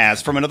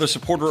podcast from another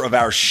supporter of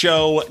our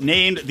show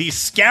named the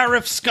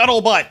Scarif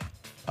Scuttlebutt.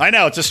 I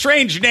know, it's a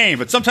strange name,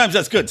 but sometimes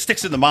that's good.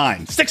 Sticks in the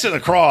mind, sticks in the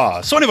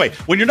craw. So anyway,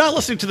 when you're not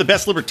listening to the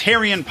Best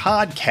Libertarian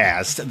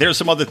podcast, there's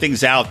some other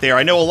things out there.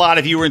 I know a lot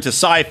of you are into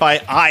sci-fi.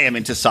 I am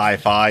into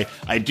sci-fi.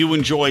 I do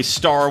enjoy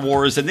Star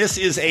Wars, and this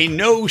is a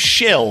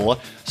no-shill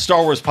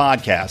Star Wars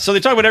podcast. So they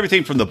talk about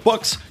everything from the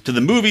books to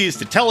the movies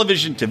to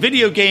television to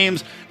video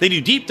games. They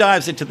do deep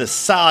dives into the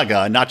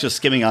saga, not just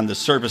skimming on the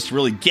surface to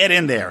really get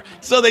in there.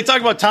 So they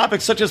talk about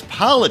topics such as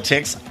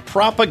politics,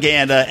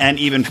 propaganda, and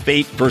even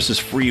fate versus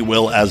free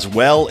will as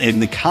well in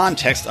the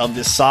context of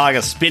this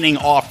saga, spinning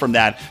off from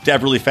that to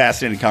have really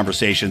fascinating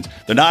conversations.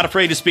 They're not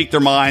afraid to speak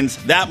their minds.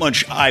 That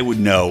much I would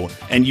know,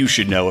 and you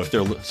should know if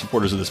they're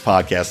supporters of this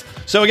podcast.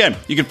 So again,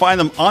 you can find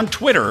them on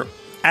Twitter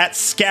at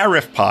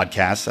Scarif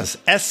Podcast,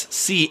 that's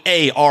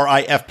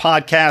SCARIF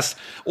Podcast,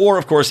 or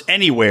of course,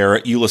 anywhere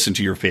you listen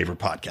to your favorite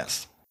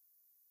podcast.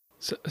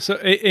 So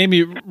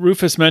Amy,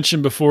 Rufus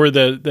mentioned before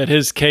that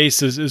his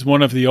case is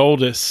one of the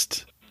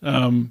oldest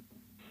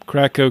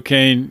crack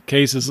cocaine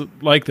cases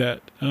like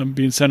that,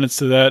 being sentenced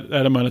to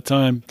that amount of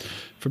time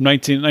from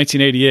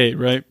 1988,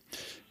 right?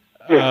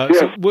 Yeah.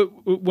 So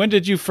when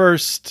did you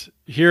first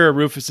hear of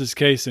Rufus's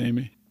case,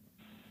 Amy?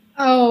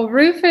 Oh,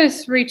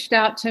 Rufus reached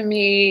out to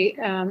me,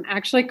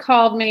 actually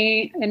called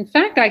me. In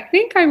fact, I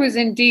think I was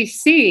in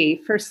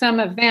DC for some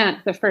event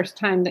the first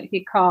time that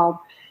he called,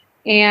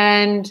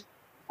 and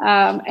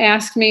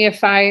asked me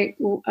if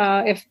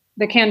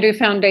the Can Do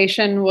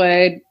Foundation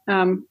would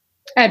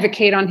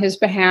advocate on his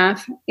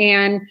behalf.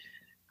 And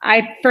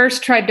I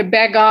first tried to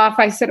beg off.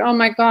 I said, oh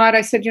my God,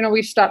 I said,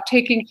 we've stopped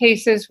taking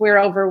cases. We're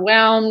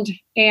overwhelmed.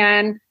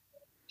 And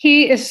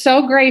he is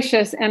so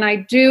gracious. And I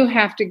do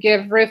have to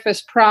give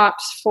Rufus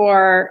props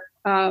for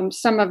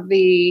some of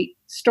the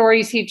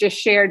stories he just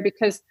shared,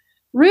 because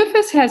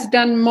Rufus has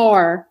done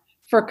more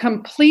for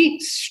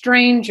complete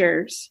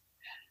strangers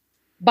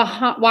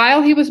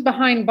while he was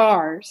behind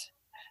bars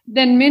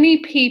than many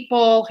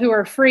people who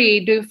are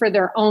free do for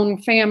their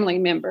own family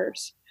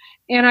members.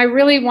 And I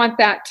really want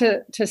that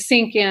to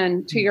sink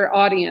in to your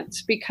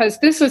audience, because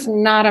this is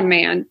not a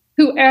man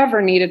who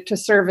ever needed to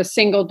serve a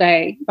single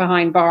day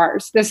behind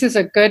bars. This is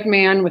a good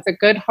man with a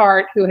good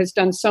heart who has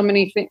done so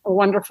many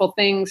wonderful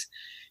things.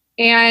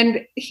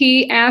 And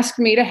he asked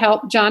me to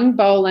help John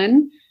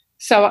Bolin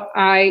So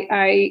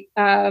I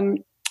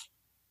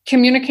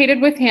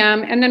communicated with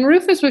him. And then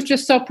Rufus was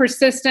just so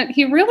persistent.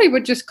 He really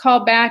would just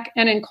call back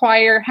and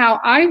inquire how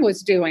I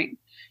was doing.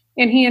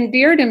 And he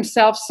endeared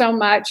himself so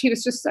much. He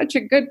was just such a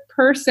good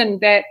person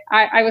that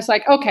I was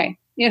like, okay,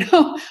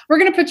 we're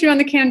going to put you on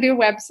the Can Do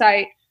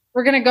website.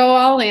 We're going to go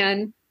all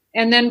in.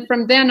 And then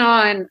from then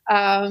on,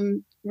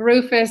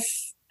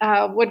 Rufus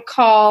would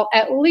call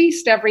at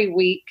least every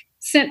week,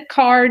 sent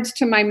cards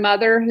to my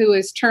mother, who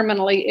is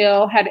terminally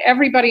ill, had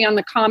everybody on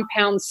the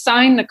compound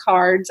sign the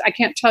cards. I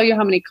can't tell you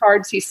how many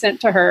cards he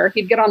sent to her.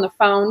 He'd get on the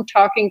phone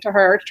talking to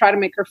her to try to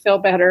make her feel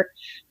better.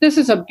 This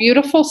is a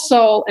beautiful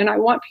soul, and I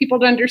want people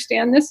to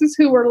understand this is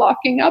who we're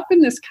locking up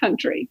in this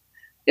country.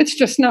 It's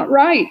just not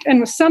right,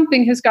 and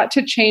something has got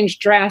to change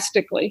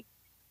drastically.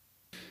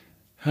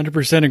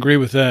 100% agree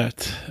with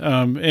that.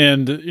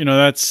 And,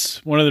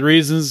 that's one of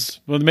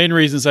the main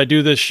reasons I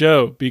do this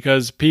show,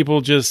 because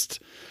people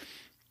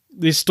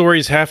these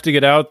stories have to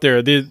get out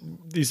there.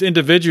 These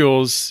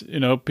individuals,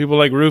 people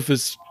like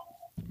Rufus,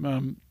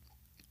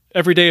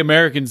 everyday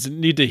Americans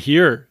need to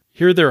hear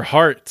their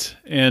heart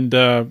and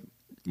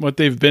what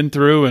they've been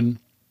through. And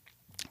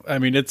I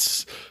mean,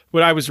 it's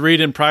what I was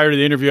reading prior to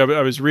the interview.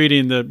 I was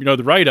reading the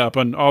write-up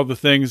on all the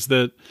things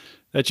that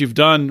you've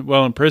done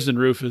while in prison,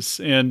 Rufus,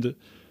 and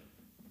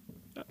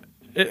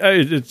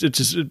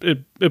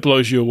it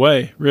blows you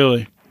away,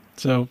 really.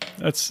 So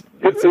that's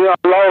I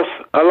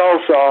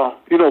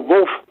lost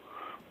both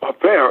my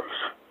parents,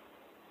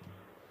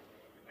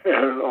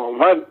 and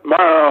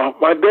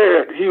my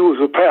dad, he was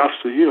a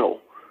pastor,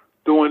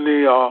 doing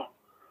the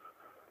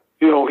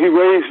he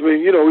raised me,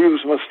 he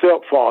was my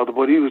stepfather,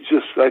 but he was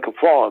just like a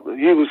father.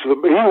 He was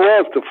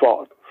the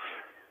father.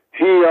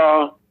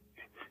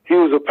 He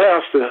was a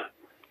pastor.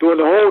 During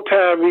the whole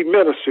time he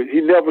ministered, he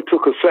never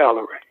took a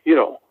salary,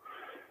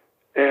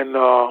 and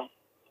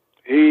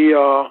he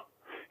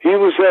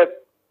was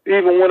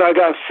even when I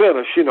got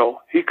sentenced,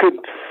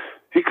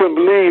 he couldn't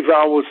believe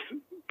I was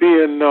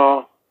being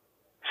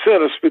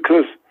sentenced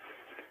because,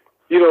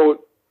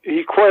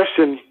 he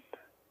questioned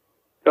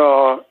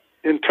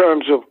in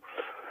terms of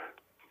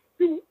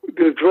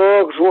the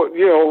drugs,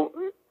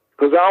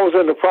 because I was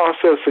in the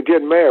process of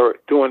getting married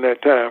during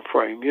that time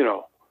frame,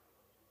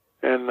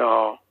 and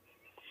my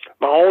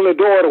only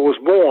daughter was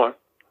born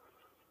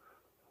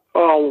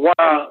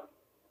while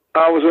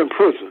I was in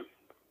prison,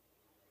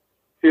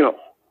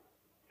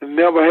 and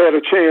never had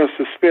a chance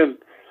to spend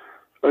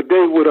a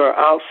day with her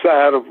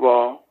outside of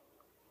the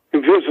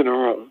visiting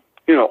room,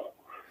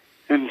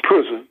 in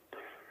prison.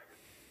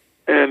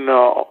 And,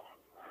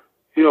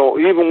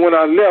 even when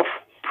I left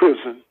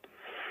prison,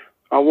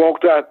 I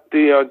walked out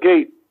the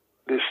gate,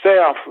 the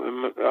staff,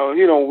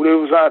 there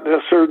was out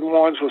there, certain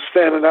ones were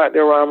standing out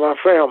there around my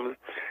family.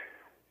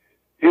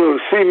 To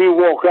see me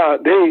walk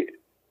out, they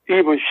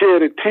even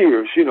shedded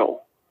tears,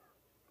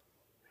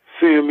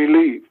 seeing me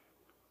leave.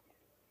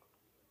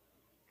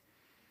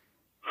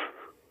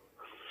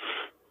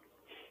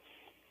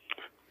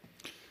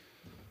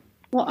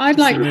 Well, I'd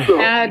like to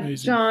add,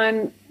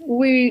 John,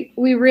 we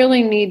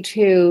really need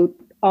to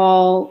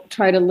all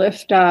try to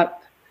lift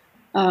up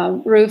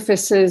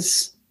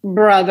Rufus's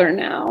brother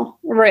now,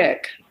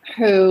 Rick,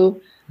 who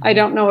I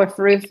don't know if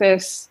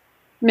Rufus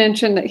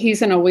mentioned that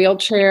he's in a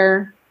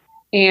wheelchair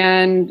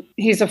and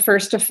he's a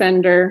first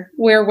offender.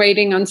 We're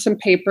waiting on some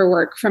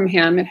paperwork from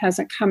him. It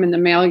hasn't come in the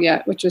mail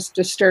yet, which is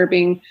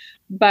disturbing.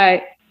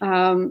 But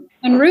and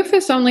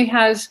Rufus only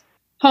has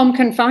home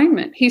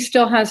confinement. He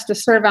still has to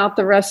serve out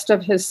the rest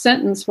of his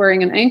sentence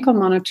wearing an ankle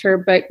monitor,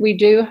 but we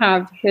do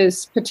have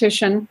his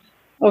petition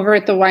over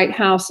at the White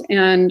House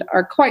and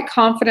are quite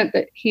confident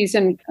that he's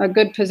in a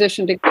good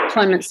position to get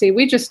clemency.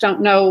 We just don't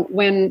know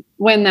when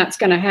that's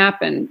going to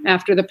happen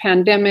after the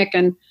pandemic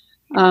and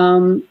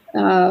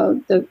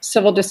the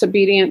civil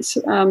disobedience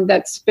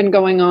that's been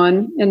going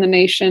on in the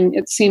nation.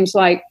 It seems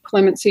like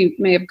clemency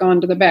may have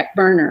gone to the back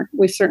burner.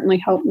 We certainly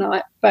hope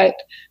not. But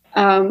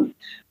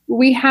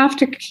we have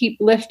to keep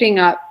lifting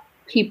up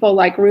people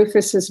like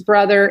Rufus's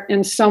brother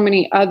and so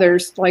many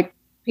others, like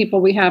people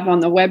we have on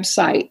the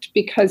website,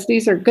 because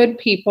these are good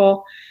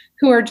people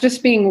who are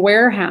just being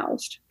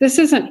warehoused. This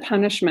isn't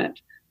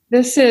punishment.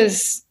 This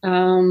is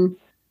a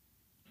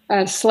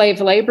slave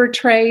labor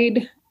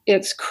trade.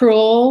 It's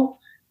cruel.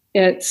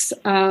 It's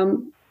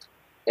to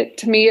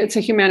me, it's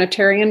a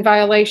humanitarian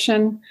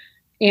violation,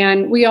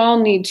 and we all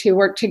need to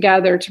work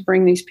together to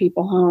bring these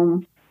people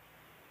home.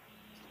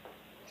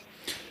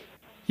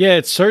 Yeah,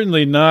 it's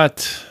certainly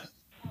not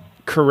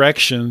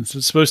corrections.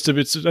 It's supposed to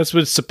be. That's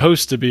what it's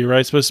supposed to be, right?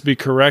 It's supposed to be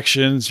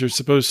corrections. You're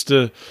supposed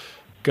to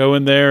go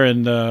in there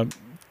and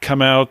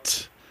come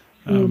out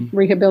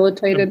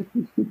rehabilitated,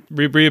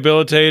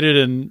 rehabilitated,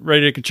 and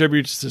ready to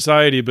contribute to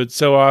society. But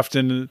so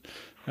often,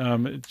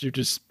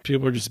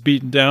 people are just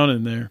beaten down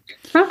in there.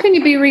 How can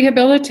you be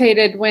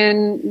rehabilitated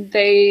when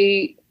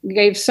they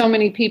gave so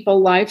many people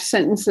life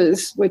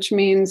sentences, which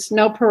means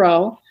no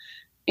parole?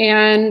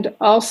 And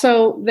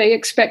also they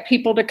expect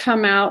people to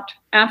come out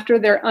after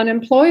they're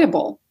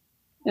unemployable.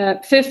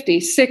 50,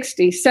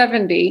 60,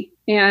 70.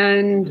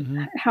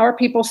 And how are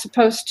people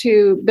supposed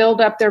to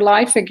build up their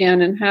life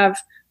again and have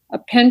a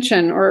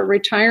pension or a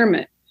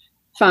retirement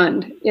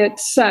fund?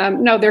 It's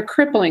no, they're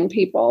crippling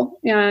people.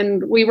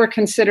 And we were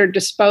considered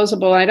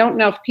disposable. I don't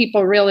know if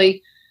people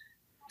really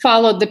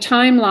followed the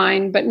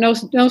timeline, but no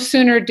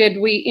sooner did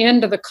we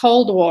end the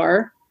Cold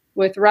War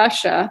with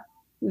Russia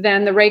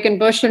than the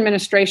Reagan-Bush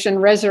administration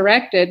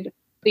resurrected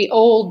the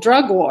old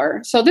drug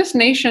war. So this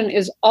nation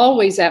is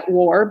always at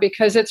war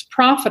because it's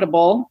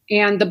profitable,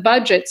 and the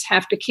budgets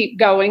have to keep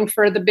going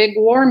for the big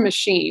war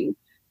machine,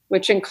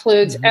 which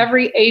includes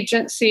every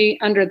agency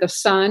under the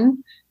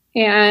sun.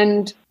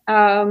 And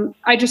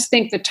I just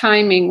think the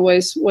timing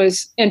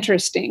was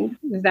interesting,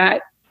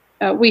 that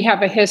we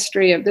have a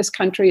history of this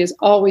country is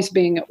always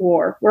being at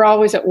war. We're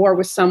always at war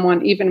with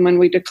someone, even when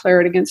we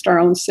declare it against our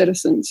own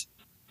citizens.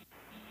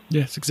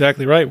 Yes,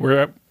 exactly right.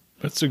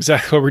 That's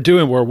exactly what we're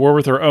doing. We're at war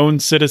with our own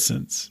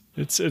citizens.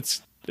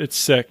 It's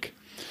sick.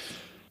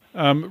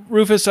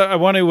 Rufus, I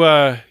want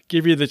to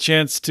give you the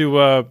chance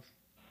to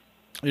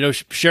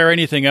share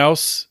anything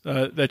else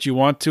that you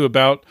want to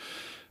about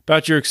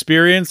your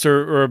experience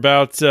or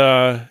about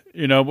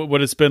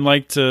what it's been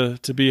like to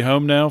be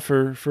home now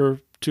for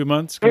 2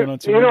 months. Going on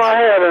 2 months. I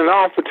had an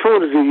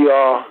opportunity,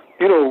 a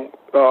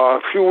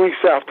few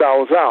weeks after I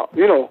was out,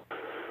 to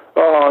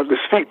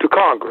speak to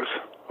Congress.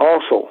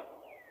 Also,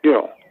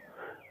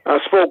 I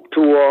spoke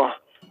to,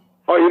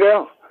 are you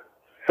there?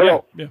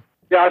 Hello? Yeah.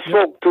 I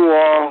spoke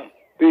to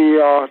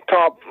the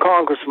top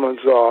congressmen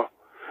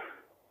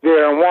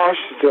there in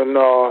Washington,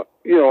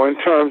 in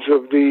terms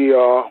of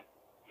the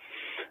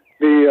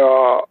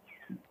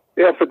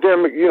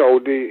epidemic,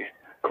 the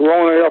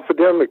corona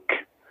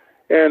epidemic,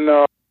 and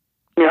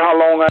how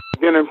long I've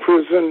been in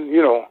prison,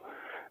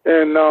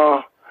 and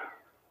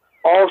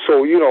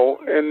also,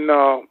 and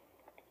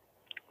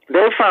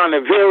they found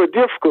it very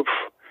difficult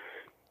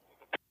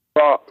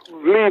to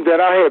believe that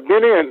I had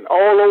been in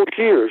all those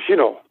years,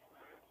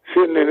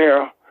 sitting in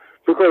there,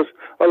 because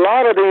a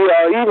lot of the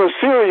even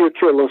serial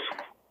killers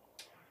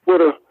would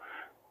have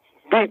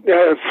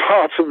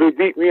possibly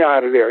beat me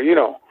out of there,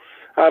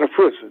 out of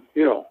prison,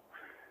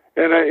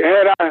 And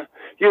had I,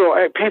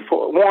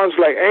 people, ones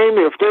like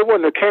Amy, if they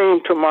wouldn't have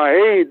came to my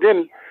aid,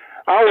 then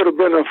I would have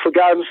been a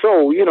forgotten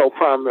soul,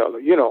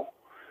 primarily,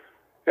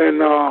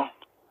 And,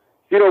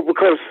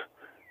 because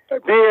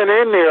being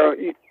in there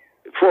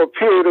for a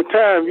period of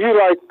time, you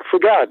like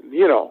forgotten,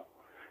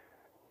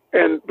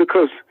 And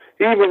because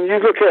even you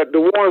look at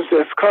the ones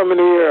that's coming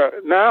here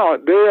now,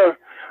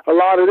 a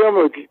lot of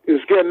them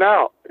is getting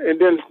out. And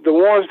then the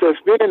ones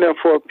that's been in there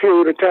for a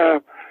period of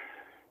time,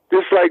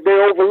 just like they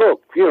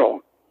overlooked,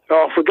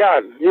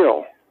 forgotten,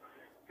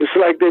 It's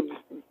like they're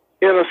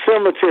in a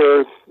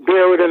cemetery,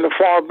 buried in the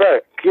far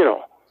back,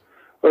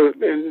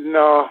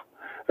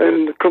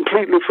 and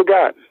completely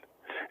forgotten.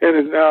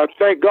 And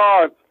thank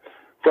God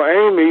for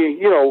Amy,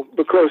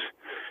 because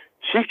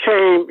she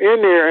came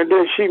in there and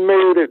then she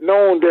made it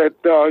known that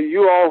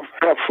you all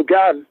have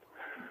forgotten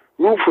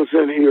Rufus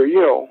in here,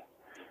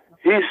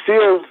 He's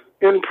still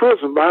in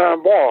prison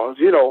behind bars,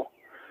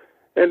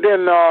 And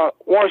then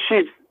once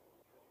she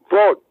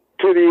brought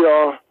to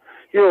the,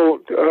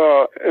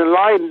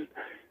 enlightened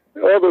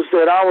others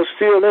that I was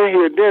still in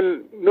here,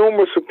 then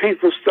numerous of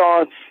people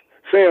start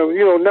saying,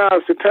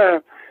 now's the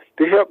time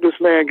to help this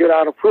man get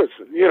out of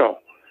prison,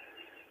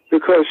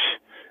 Because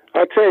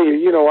I tell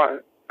you,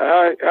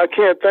 I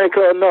can't thank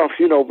her enough,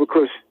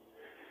 because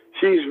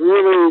she's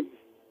really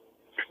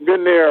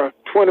been there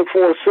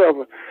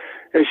 24/7,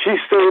 and she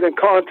stayed in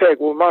contact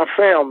with my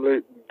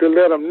family to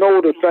let them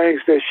know the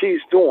things that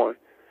she's doing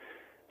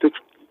to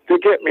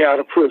get me out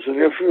of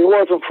prison. If it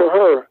wasn't for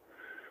her,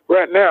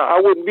 right now, I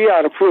wouldn't be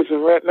out of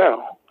prison right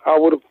now. I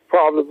would have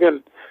probably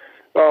been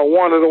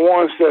one of the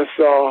ones that's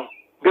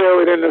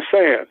buried in the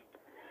sand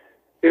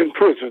in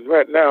prison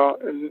right now,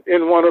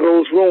 in one of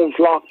those rooms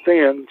locked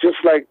in,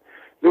 just like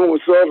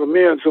numerous other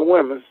men and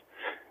women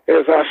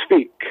as I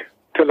speak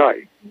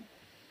tonight.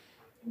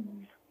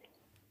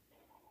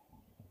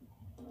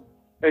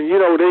 And,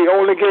 they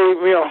only gave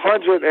me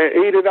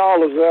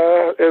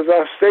 $180, as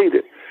I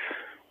stated,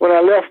 when I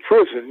left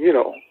prison,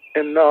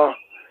 And, how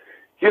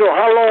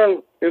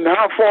long and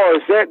how far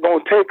is that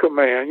going to take a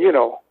man,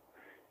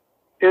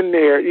 in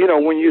there,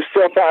 when you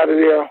step out of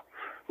there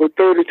with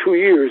 32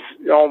 years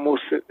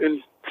almost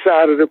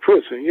inside of the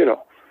prison,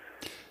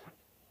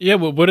 Yeah,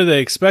 well, what do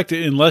they expect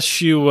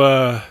unless you,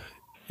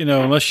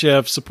 unless you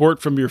have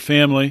support from your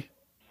family,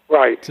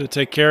 right, to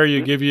take care of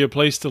you, give you a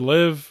place to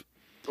live,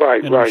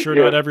 right, and I'm sure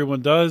not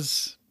everyone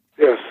does.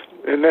 Yes,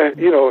 and that,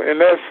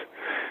 and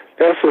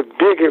that's a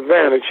big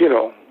advantage,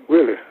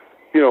 really,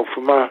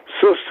 for my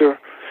sister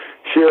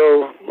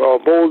Cheryl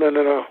Bolden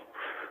and her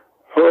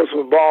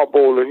husband Bob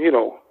Bolden,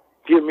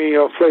 give me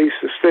a place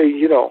to stay,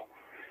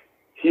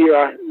 here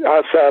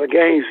outside of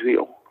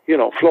Gainesville,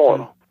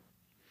 Florida. Okay.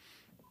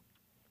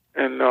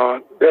 And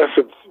it's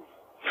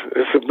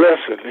a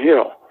blessing,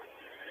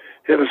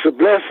 And it's a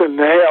blessing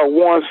to have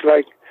ones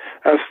like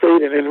I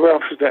stated in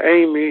reference to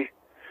Amy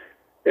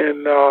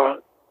and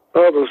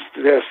others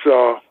that's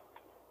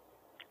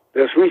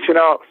reaching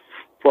out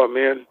for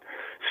me and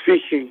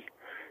speaking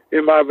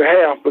in my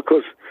behalf,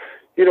 because,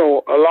 you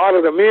know, a lot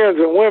of the men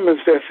and women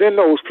that's in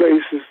those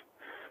places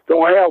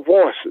don't have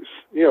voices,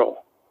 you know,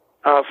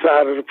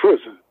 outside of the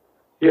prison,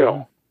 you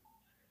know.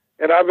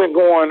 And I've been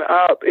going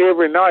out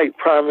every night,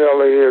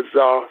 primarily is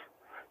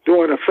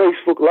doing a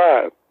Facebook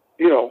Live,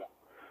 you know,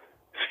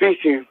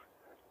 speaking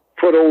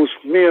for those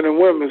men and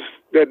women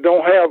that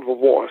don't have a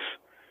voice,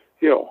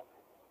 you know,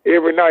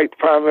 every night,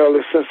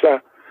 primarily since I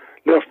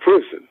left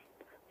prison,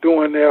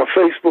 doing their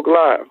Facebook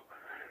Live,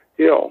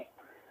 you know,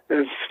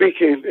 and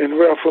speaking in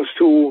reference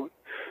to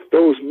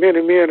those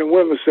many men and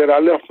women that I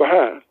left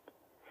behind.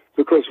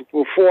 Because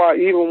before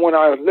even when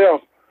I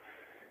left,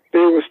 they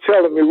was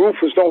telling me,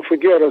 Rufus, don't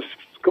forget us.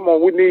 Come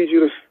on, we need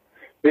you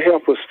to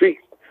help us speak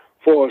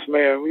for us,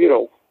 man. You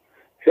know,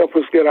 help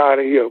us get out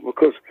of here,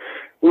 because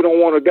we don't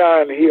want to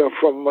die in here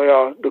from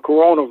the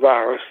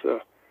coronavirus,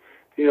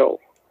 you know.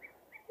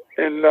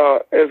 And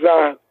as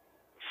I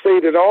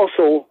stated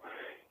also,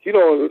 you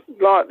know,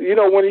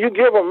 when you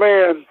give a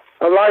man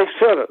a life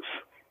sentence,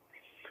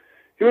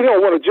 you know,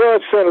 when a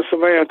judge sentences a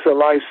man to a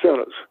life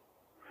sentence,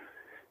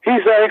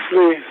 he's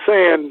actually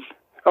saying,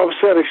 I'm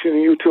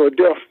sentencing you to a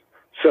death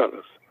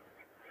sentence.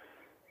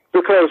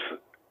 Because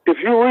if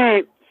you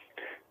read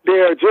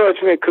their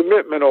judgment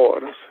commitment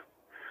orders,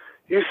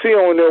 you see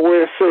on there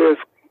where it says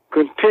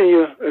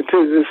continue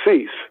until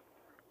deceased.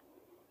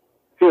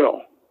 You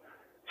know,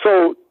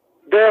 so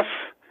that's,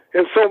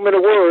 in so many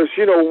words,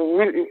 you know,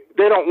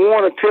 they don't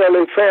want to tell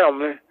their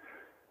family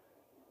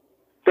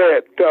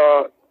that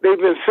they've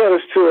been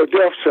sentenced to a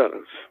death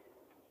sentence,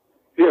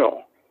 you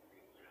know,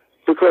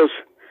 because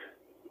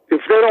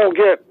if they don't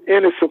get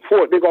any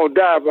support, they're going to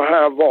die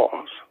behind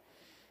bars.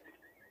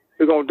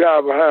 They're going to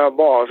die behind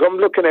bars. I'm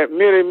looking at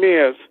many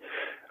men.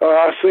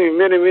 I've seen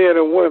many men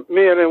and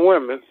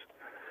women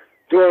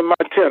during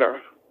my tenure.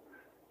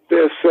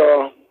 There's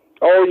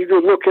all you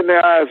can look in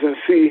their eyes and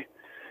see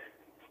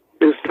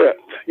is that,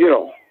 you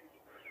know,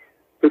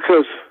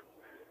 because,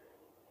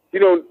 you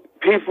know,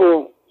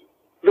 people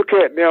look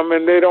at them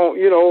and they don't,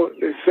 you know,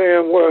 they're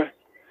saying, well,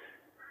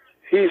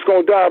 he's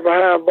going to die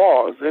behind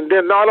bars. And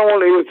then not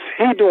only is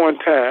he doing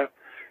time,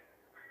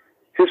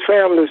 his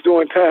family is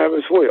doing time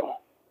as well.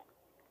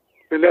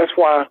 And that's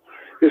why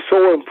it's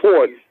so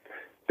important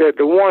that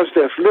the ones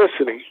that's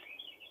listening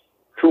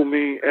to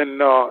me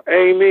and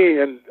Amy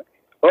and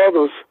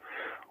others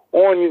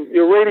on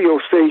your radio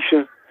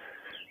station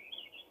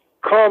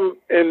come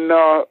and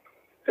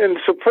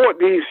support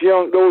those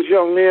young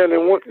men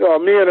and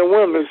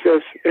women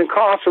that's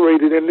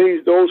incarcerated in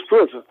those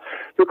prisons.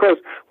 Because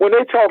when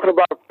they're talking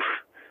about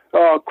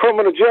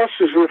criminal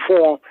justice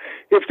reform,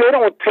 if they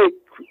don't take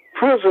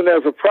prison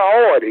as a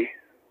priority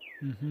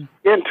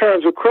in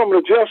terms of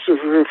criminal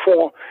justice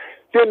reform,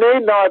 then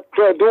they're not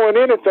doing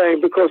anything,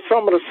 because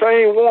some of the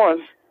same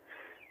ones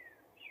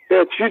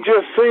that you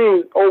just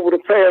seen over the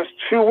past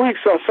 2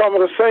 weeks are some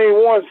of the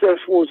same ones that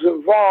was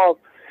involved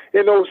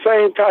in those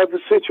same type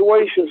of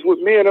situations with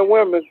men and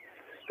women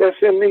that's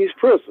in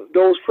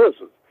those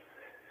prisons.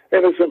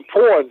 And it's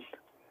important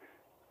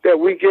that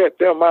we get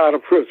them out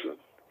of prison.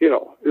 You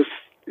know, it's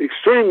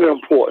extremely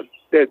important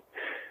that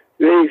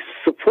they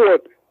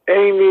support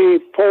Amy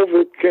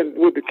Povich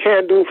with the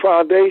Can Do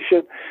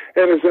Foundation,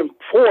 and it's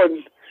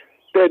important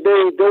that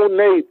they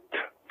donate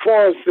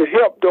funds to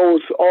help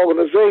those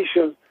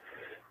organizations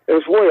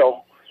as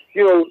well.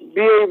 You know,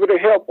 be able to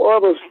help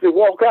others to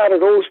walk out of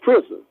those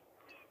prisons.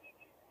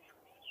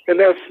 And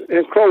that's,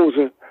 in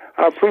closing,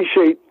 I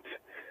appreciate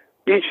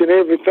each and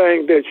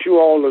everything that you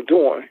all are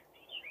doing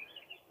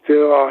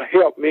to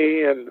help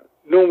me and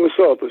numerous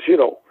others, you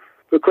know,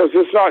 because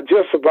it's not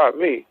just about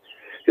me.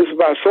 It's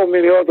about so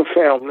many other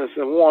families,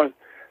 and one,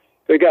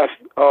 they got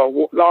a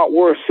lot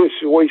worse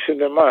situation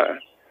than mine.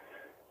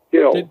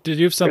 You know, Did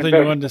you have something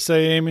you wanted to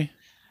say, Amy?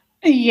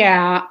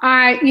 Yeah,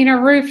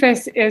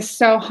 Rufus is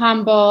so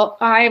humble.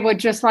 I would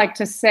just like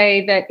to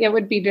say that it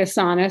would be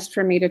dishonest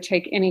for me to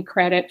take any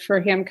credit for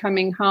him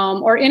coming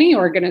home or any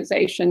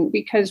organization,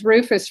 because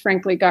Rufus,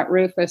 frankly, got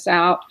Rufus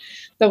out,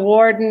 the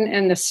warden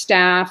and the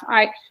staff.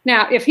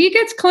 Now, if he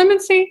gets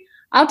clemency,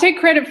 I'll take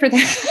credit for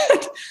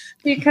that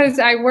because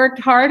I worked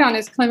hard on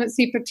his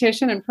clemency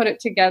petition and put it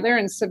together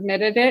and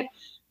submitted it.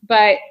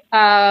 But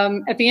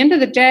at the end of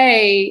the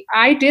day,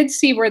 I did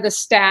see where the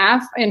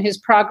staff in his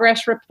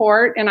progress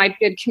report, and I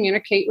did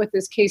communicate with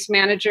his case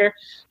manager,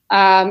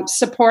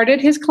 supported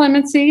his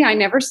clemency. I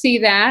never see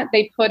that.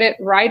 They put it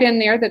right in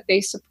there that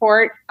they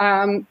support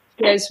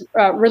his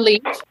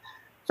relief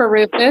for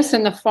Rufus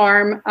in the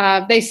form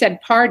of, they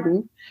said,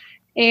 pardon.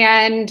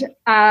 And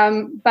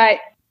but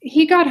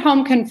he got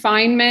home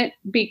confinement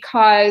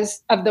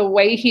because of the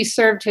way he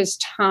served his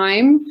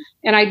time.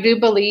 And I do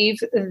believe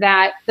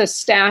that the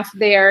staff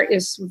there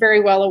is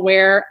very well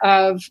aware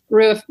of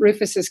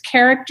Rufus's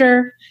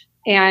character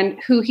and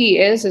who he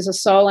is as a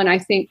soul. And I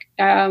think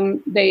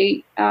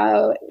they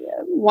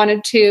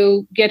wanted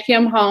to get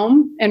him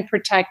home and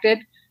protected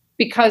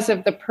because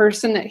of the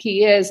person that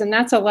he is. And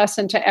that's a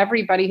lesson to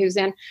everybody who's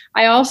in.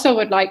 I also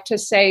would like to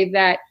say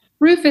that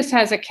Rufus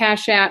has a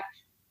Cash App.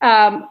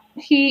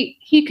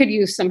 He could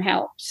use some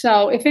help.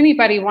 So if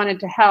anybody wanted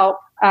to help,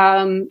 he's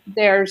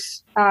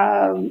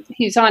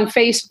on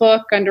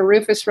Facebook under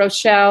Rufus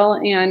Rochelle.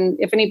 And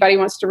if anybody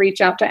wants to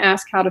reach out to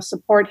ask how to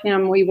support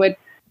him, we would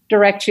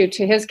direct you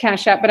to his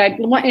Cash App. But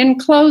in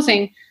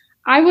closing,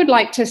 I would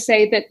like to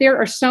say that there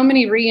are so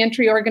many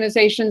reentry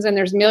organizations, and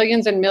there's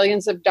millions and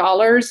millions of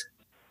dollars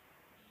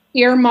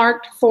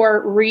earmarked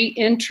for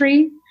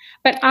reentry.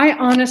 But I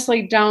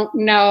honestly don't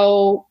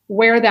know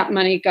where that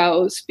money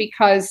goes,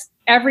 because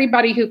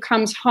everybody who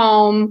comes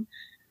home,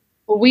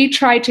 we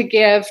try to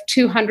give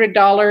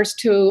 $200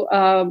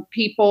 to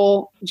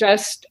people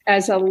just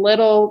as a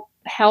little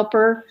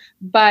helper.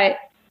 But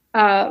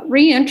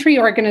reentry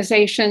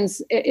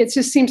organizations, it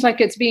just seems like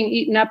it's being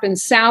eaten up in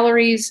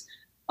salaries,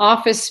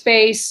 office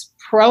space,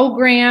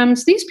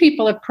 programs. These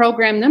people have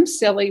programmed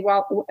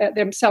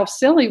themselves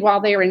silly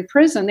while they are in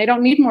prison. They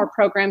don't need more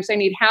programs. They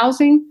need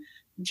housing,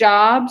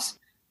 jobs,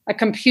 a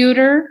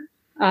computer,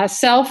 a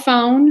cell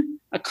phone,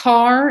 a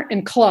car,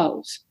 and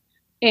clothes.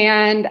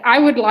 And I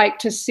would like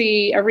to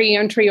see a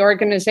reentry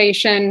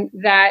organization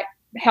that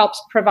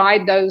helps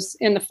provide those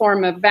in the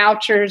form of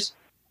vouchers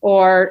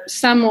or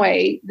some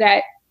way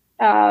that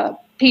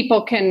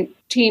people can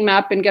team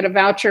up and get a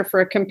voucher for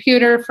a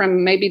computer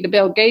from maybe the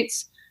Bill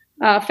Gates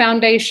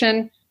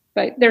Foundation.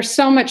 But there's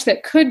so much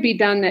that could be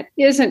done that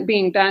isn't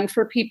being done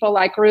for people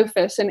like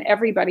Rufus and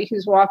everybody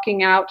who's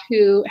walking out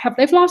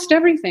they've lost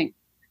everything.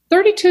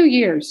 32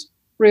 years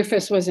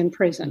Rufus was in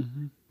prison.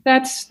 Mm-hmm.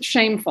 That's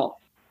shameful.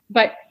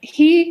 But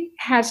he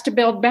has to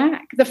build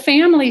back. The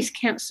families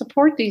can't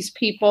support these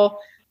people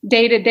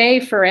day to day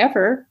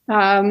forever.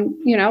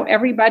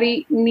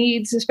 Everybody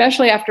needs,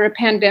 especially after a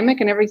pandemic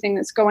and everything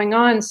that's going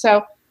on.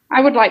 So I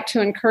would like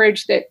to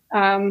encourage that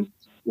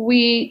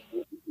we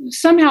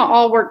somehow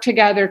all work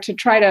together to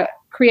try to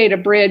create a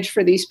bridge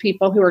for these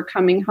people who are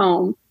coming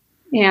home.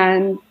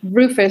 And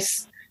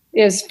Rufus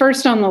is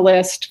first on the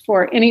list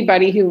for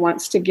anybody who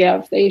wants to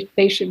give.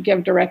 They should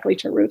give directly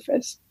to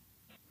Rufus.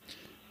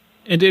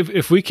 And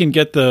if we can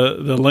get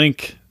the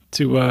link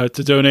to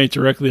donate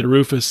directly to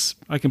Rufus,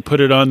 I can put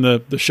it on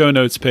the show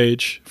notes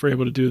page if we're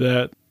able to do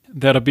that.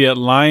 That'll be at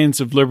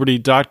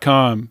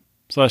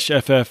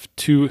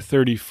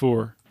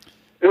lionsofliberty.com/FF234.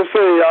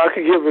 I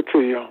can give it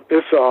to you.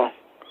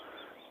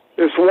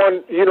 It's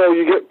one,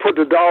 you put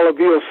the dollar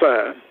bill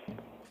sign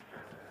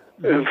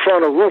in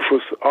front of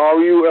Rufus,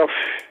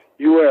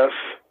 RUFUS,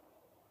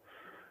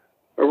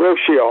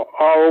 Rochelle,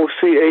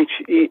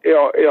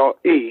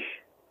 ROCHELLE,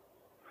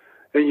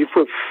 and you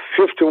put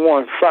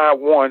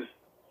 5151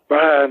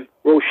 behind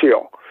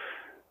Rochelle.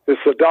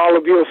 It's a dollar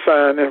bill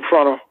sign in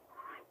front of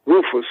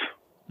Rufus,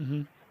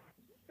 and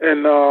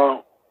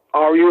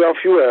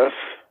RUFUS,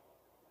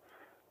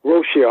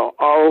 Rochelle,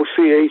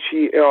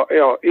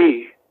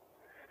 ROCHELLE,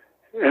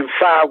 and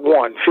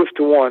 51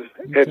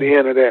 at the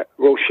end of that,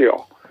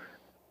 Rochelle.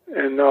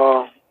 And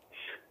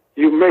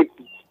you make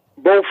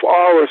both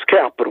R's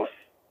capital,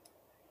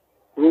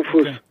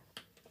 Rufus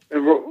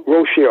and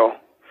Rochelle.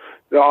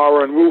 The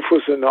R in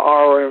Rufus and the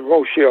R in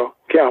Rochelle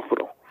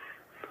capital.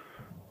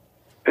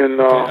 And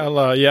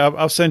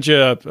I'll send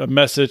you a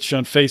message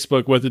on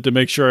Facebook with it to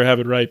make sure I have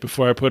it right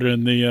before I put it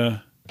in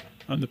the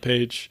on the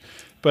page.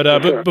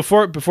 But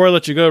before I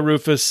let you go,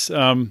 Rufus,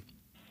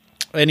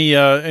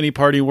 any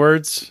parting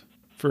words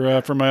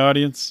for my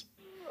audience?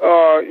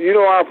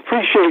 I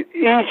appreciate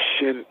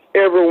each and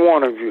every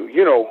one of you.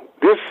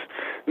 This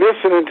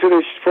listening to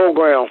this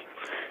program,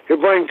 it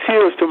brings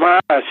tears to my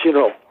eyes.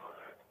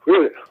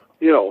 Really.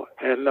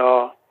 And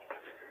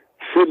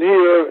sitting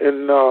here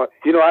and,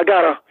 I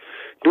got to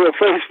do a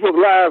Facebook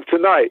Live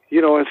tonight,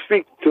 and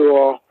speak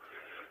to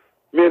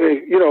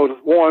many,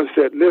 ones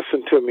that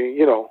listen to me.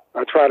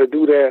 I try to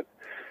do that.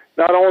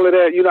 Not only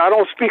that, I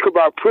don't speak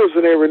about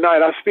prison every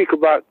night. I speak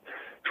about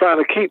trying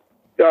to keep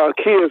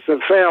kids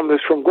and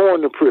families from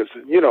going to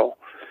prison,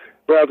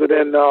 rather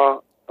than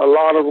a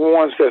lot of the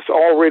ones that's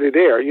already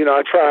there.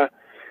 I try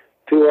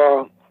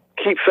to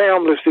keep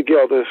families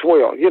together as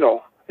well,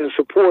 and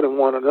supporting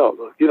one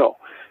another,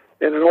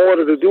 And in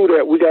order to do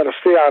that, we got to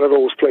stay out of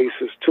those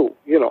places too,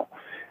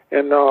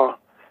 And I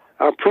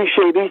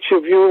appreciate each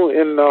of you,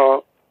 and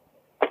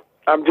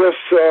I'm just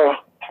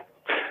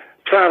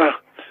trying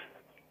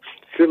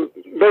to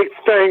make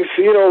things,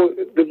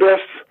 the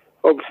best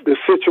of the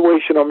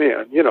situation I'm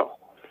in,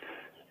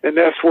 And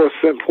that's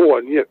what's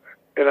important.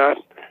 And I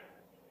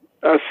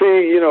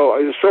see,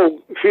 it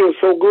feels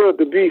so good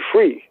to be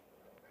free.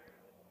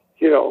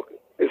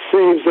 It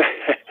seems that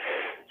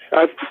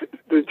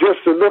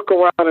just to look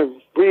around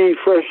and breathe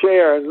fresh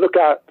air and look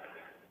out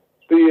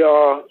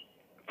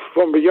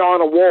from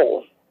beyond a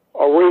wall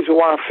or razor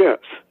wire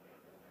fence,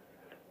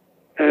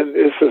 and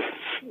it's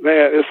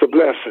a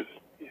blessing.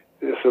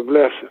 It's a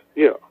blessing,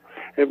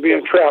 And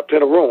being trapped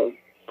in a room,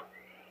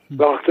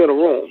 locked in a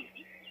room,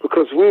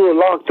 because we were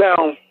locked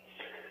down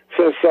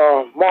since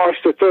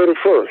March the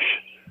 31st.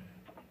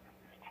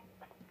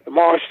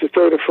 March the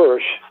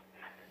 31st.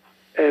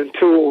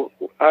 Until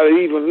I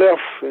even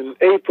left in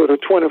April the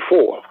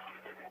 24th.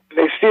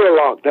 They still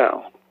locked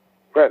down.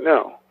 right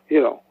now,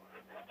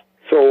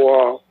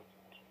 So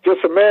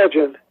just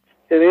imagine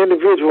an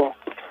individual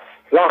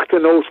locked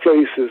in those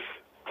places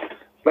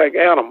like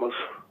animals,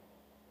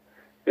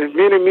 and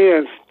many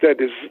men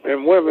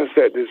and women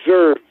that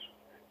deserve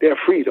their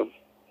freedom.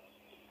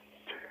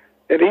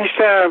 And each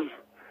time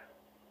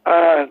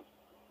I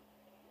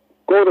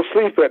go to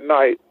sleep at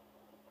night,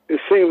 it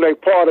seems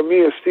like part of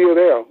me is still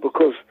there,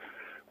 because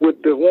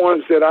with the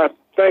ones that I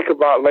think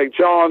about, like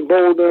John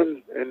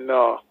Bolden and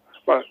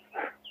my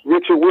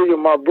Richard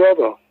Williams, my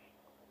brother,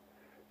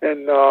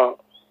 and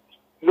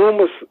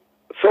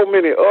so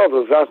many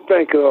others I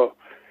think of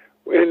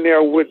in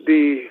there with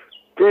the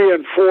 3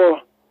 and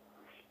 4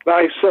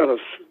 life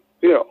sentence.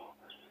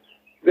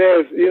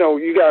 There's,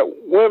 you got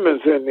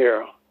women's in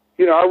there.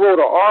 I wrote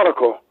an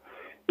article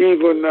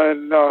even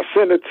and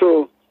sent it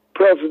to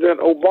President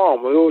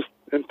Obama. It was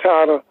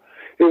entitled,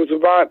 it was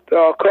about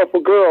a couple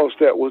girls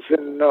that was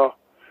in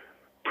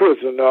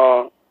prison.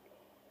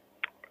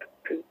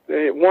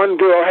 One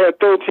girl had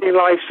 13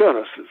 life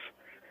sentences,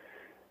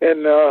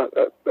 and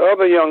the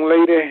other young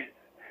lady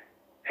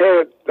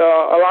had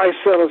a life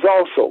sentence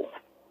also.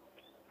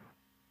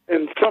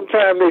 And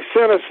sometimes they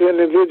sentence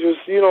individuals,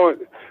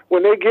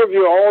 when they give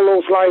you all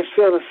those life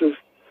sentences,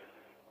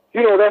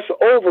 that's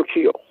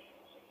overkill.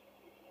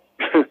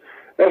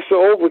 That's the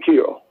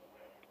overkill.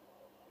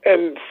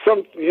 And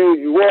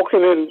you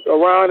walking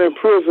around in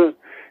prison,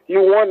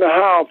 you wonder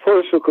how a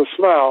person could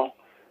smile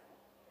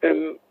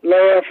and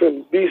laugh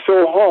and be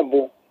so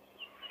humble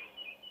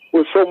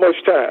with so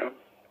much time.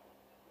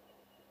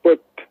 But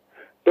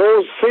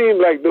those seem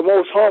like the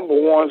most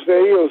humble ones. They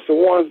is the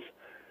ones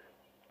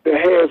that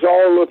has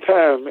all the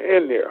time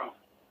in there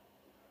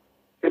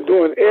and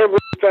doing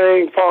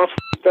everything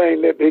possible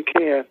thing that they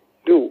can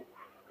do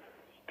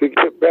to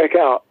get back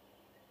out,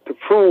 to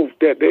prove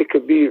that they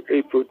could be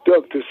a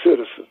productive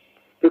citizen.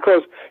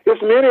 Because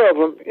there's many of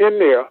them in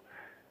there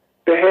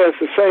that has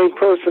the same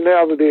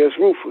personality as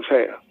Rufus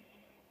had.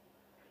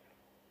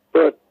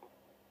 But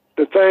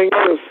the thing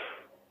is,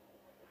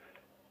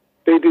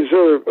 they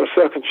deserve a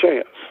second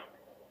chance.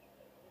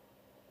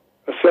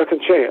 A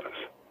second chance.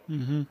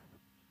 Mm-hmm.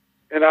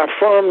 And I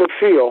firmly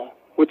feel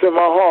within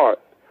my heart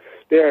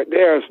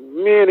there's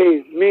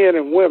many men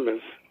and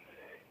women,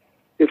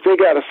 if they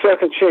got a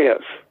second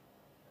chance,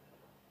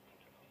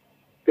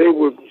 they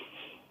would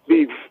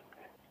be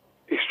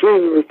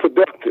extremely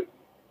productive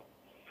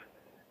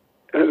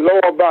and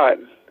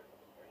law-abiding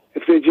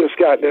if they just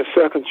got that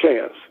second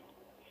chance.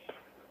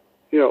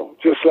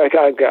 Just like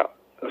I got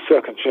a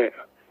second chance.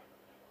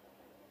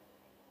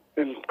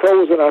 In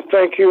closing, I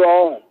thank you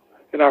all,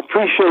 and I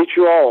appreciate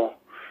you all.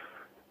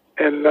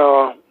 And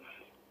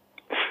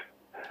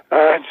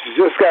I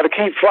just got to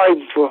keep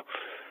fighting for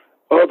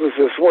others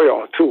as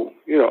well, too,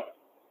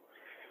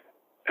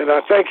 And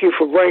I thank you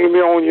for bringing me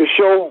on your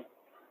show.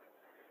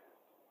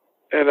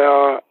 And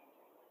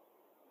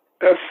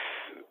that's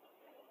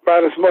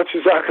about as much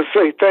as I can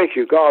say. Thank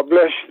you. God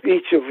bless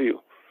each of you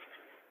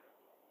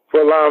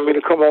for allowing me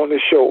to come on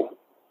this show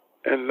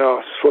and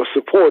for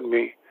supporting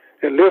me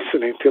and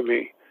listening to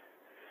me.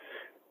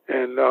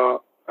 And I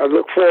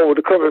look forward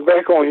to coming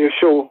back on your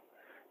show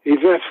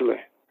eventually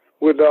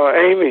with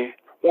Amy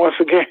once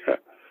again,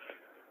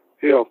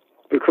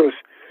 because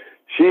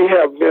she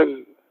have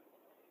been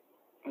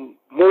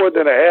more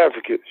than an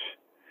advocate.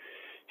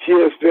 She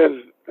has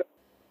been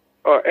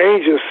an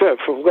angel sent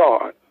from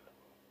God,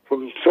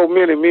 from so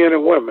many men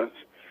and women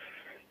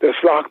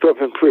that's locked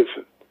up in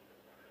prison.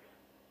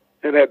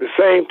 And at the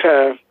same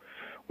time,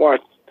 while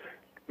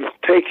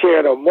take care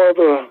of their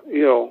mother,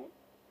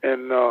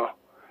 and,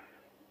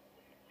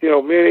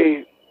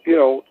 many,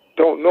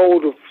 don't know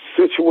the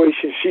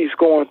situation she's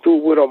going through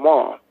with her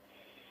mom,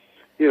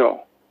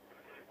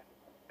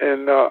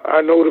 And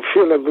I know the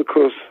feeling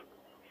because,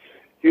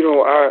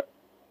 I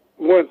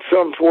went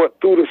somewhat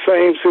through the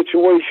same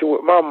situation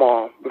with my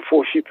mom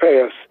before she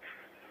passed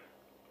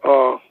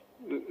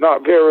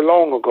not very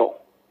long ago.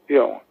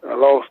 I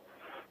lost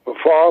my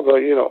father,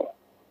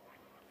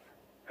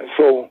 and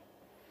so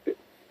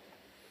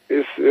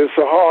it's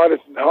a hard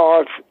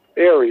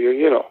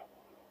area,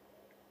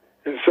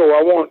 And so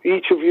I want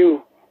each of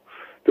you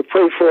to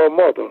pray for her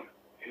mother,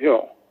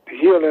 the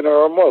healing of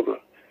her mother,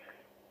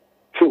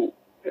 too,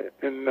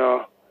 and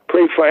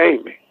pray for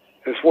Amy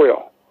as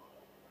well.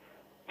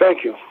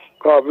 Thank you.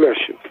 God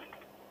bless you.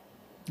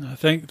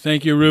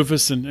 Thank you,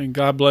 Rufus, and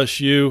God bless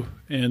you.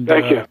 And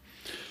thank you.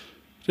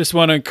 Just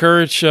want to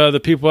encourage the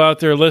people out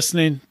there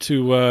listening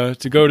to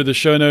go to the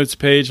show notes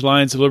page,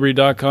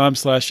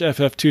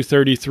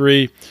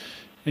 lionsofliberty.com/FF233,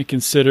 and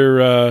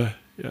consider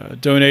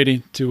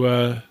donating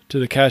to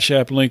the Cash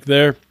App link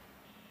there.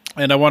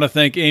 And I want to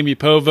thank Amy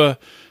Pova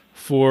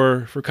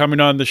for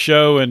coming on the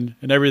show and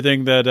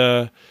everything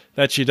that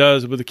she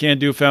does with the Can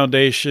Do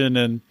Foundation,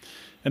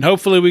 and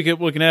hopefully we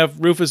can have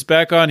Rufus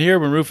back on here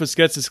when Rufus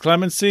gets his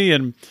clemency,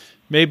 and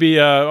maybe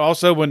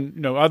also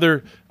when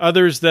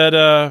others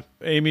that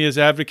Amy is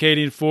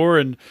advocating for,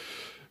 and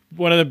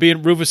one of them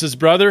being Rufus's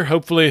brother.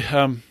 Hopefully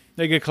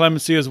they get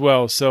clemency as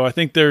well. So I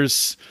think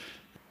there's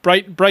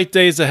bright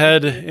days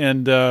ahead,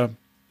 and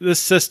this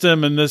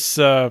system and this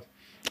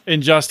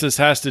injustice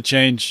has to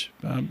change.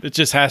 It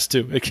just has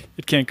to.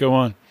 It can't go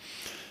on.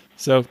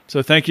 So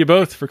thank you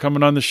both for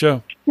coming on the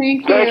show.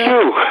 Thank you. Thank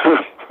you.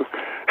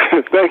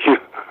 Thank you.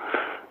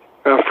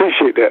 I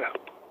appreciate that.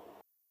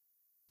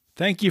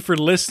 Thank you for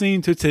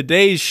listening to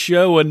today's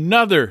show.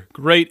 Another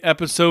great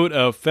episode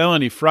of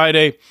Felony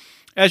Friday.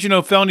 As you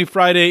know, Felony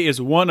Friday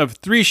is one of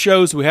 3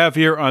 shows we have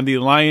here on the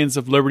Lions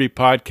of Liberty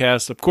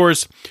podcast. Of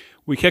course,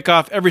 we kick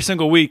off every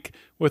single week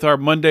with our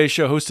Monday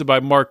show hosted by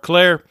Mark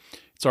Claire.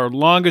 It's our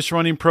longest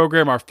running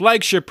program, our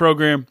flagship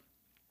program,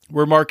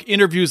 where Mark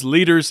interviews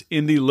leaders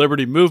in the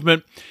Liberty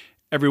movement.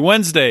 Every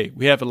Wednesday,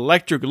 we have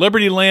Electric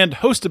Liberty Land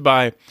hosted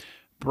by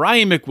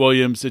Brian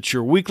McWilliams. It's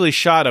your weekly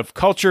shot of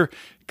culture,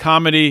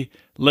 comedy,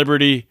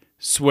 liberty,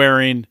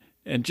 swearing,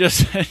 and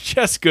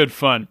just good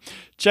fun.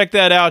 Check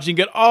that out. You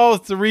can get all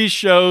 3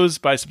 shows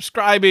by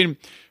subscribing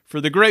for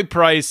the great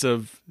price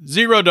of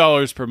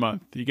 $0 per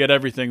month. You get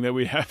everything that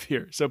we have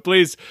here. So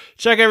please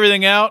check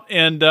everything out.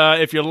 And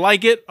if you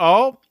like it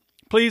all,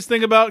 please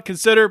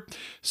consider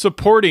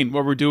supporting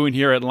what we're doing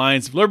here at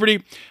Lions of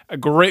Liberty. A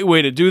great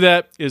way to do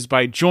that is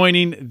by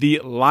joining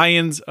the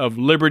Lions of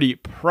Liberty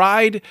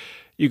Pride.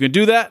 You can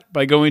do that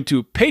by going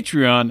to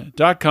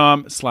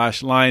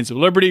patreon.com/Lions of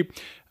Liberty.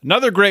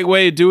 Another great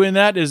way of doing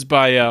that is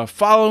by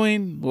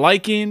following,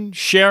 liking,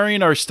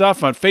 sharing our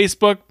stuff on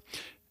Facebook,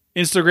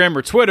 Instagram,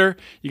 or Twitter.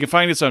 You can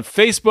find us on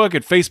Facebook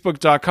at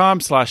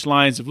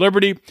facebook.com/Lions of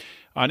Liberty.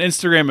 On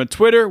Instagram and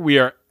Twitter, we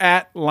are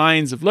at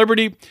Lions of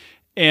Liberty.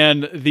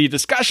 And the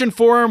discussion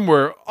forum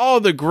where all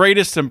the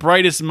greatest and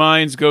brightest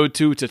minds go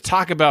to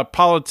talk about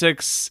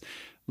politics,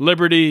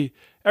 liberty,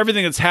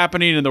 everything that's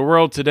happening in the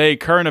world today,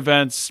 current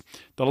events,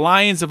 the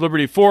Lions of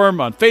Liberty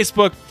Forum on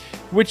Facebook,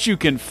 which you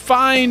can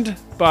find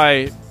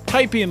by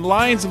typing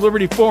Lions of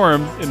Liberty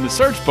Forum in the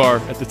search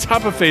bar at the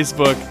top of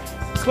Facebook,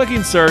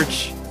 clicking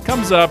search,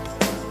 comes up,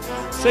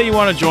 say you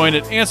want to join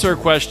it, answer a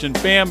question,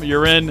 bam,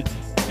 you're in,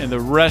 and the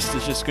rest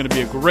is just going to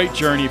be a great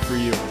journey for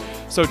you.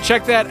 So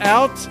check that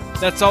out.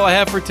 That's all I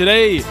have for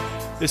today.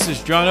 This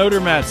is John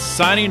Odermatt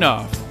signing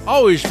off.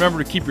 Always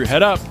remember to keep your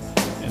head up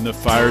and the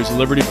fires of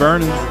liberty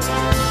burning.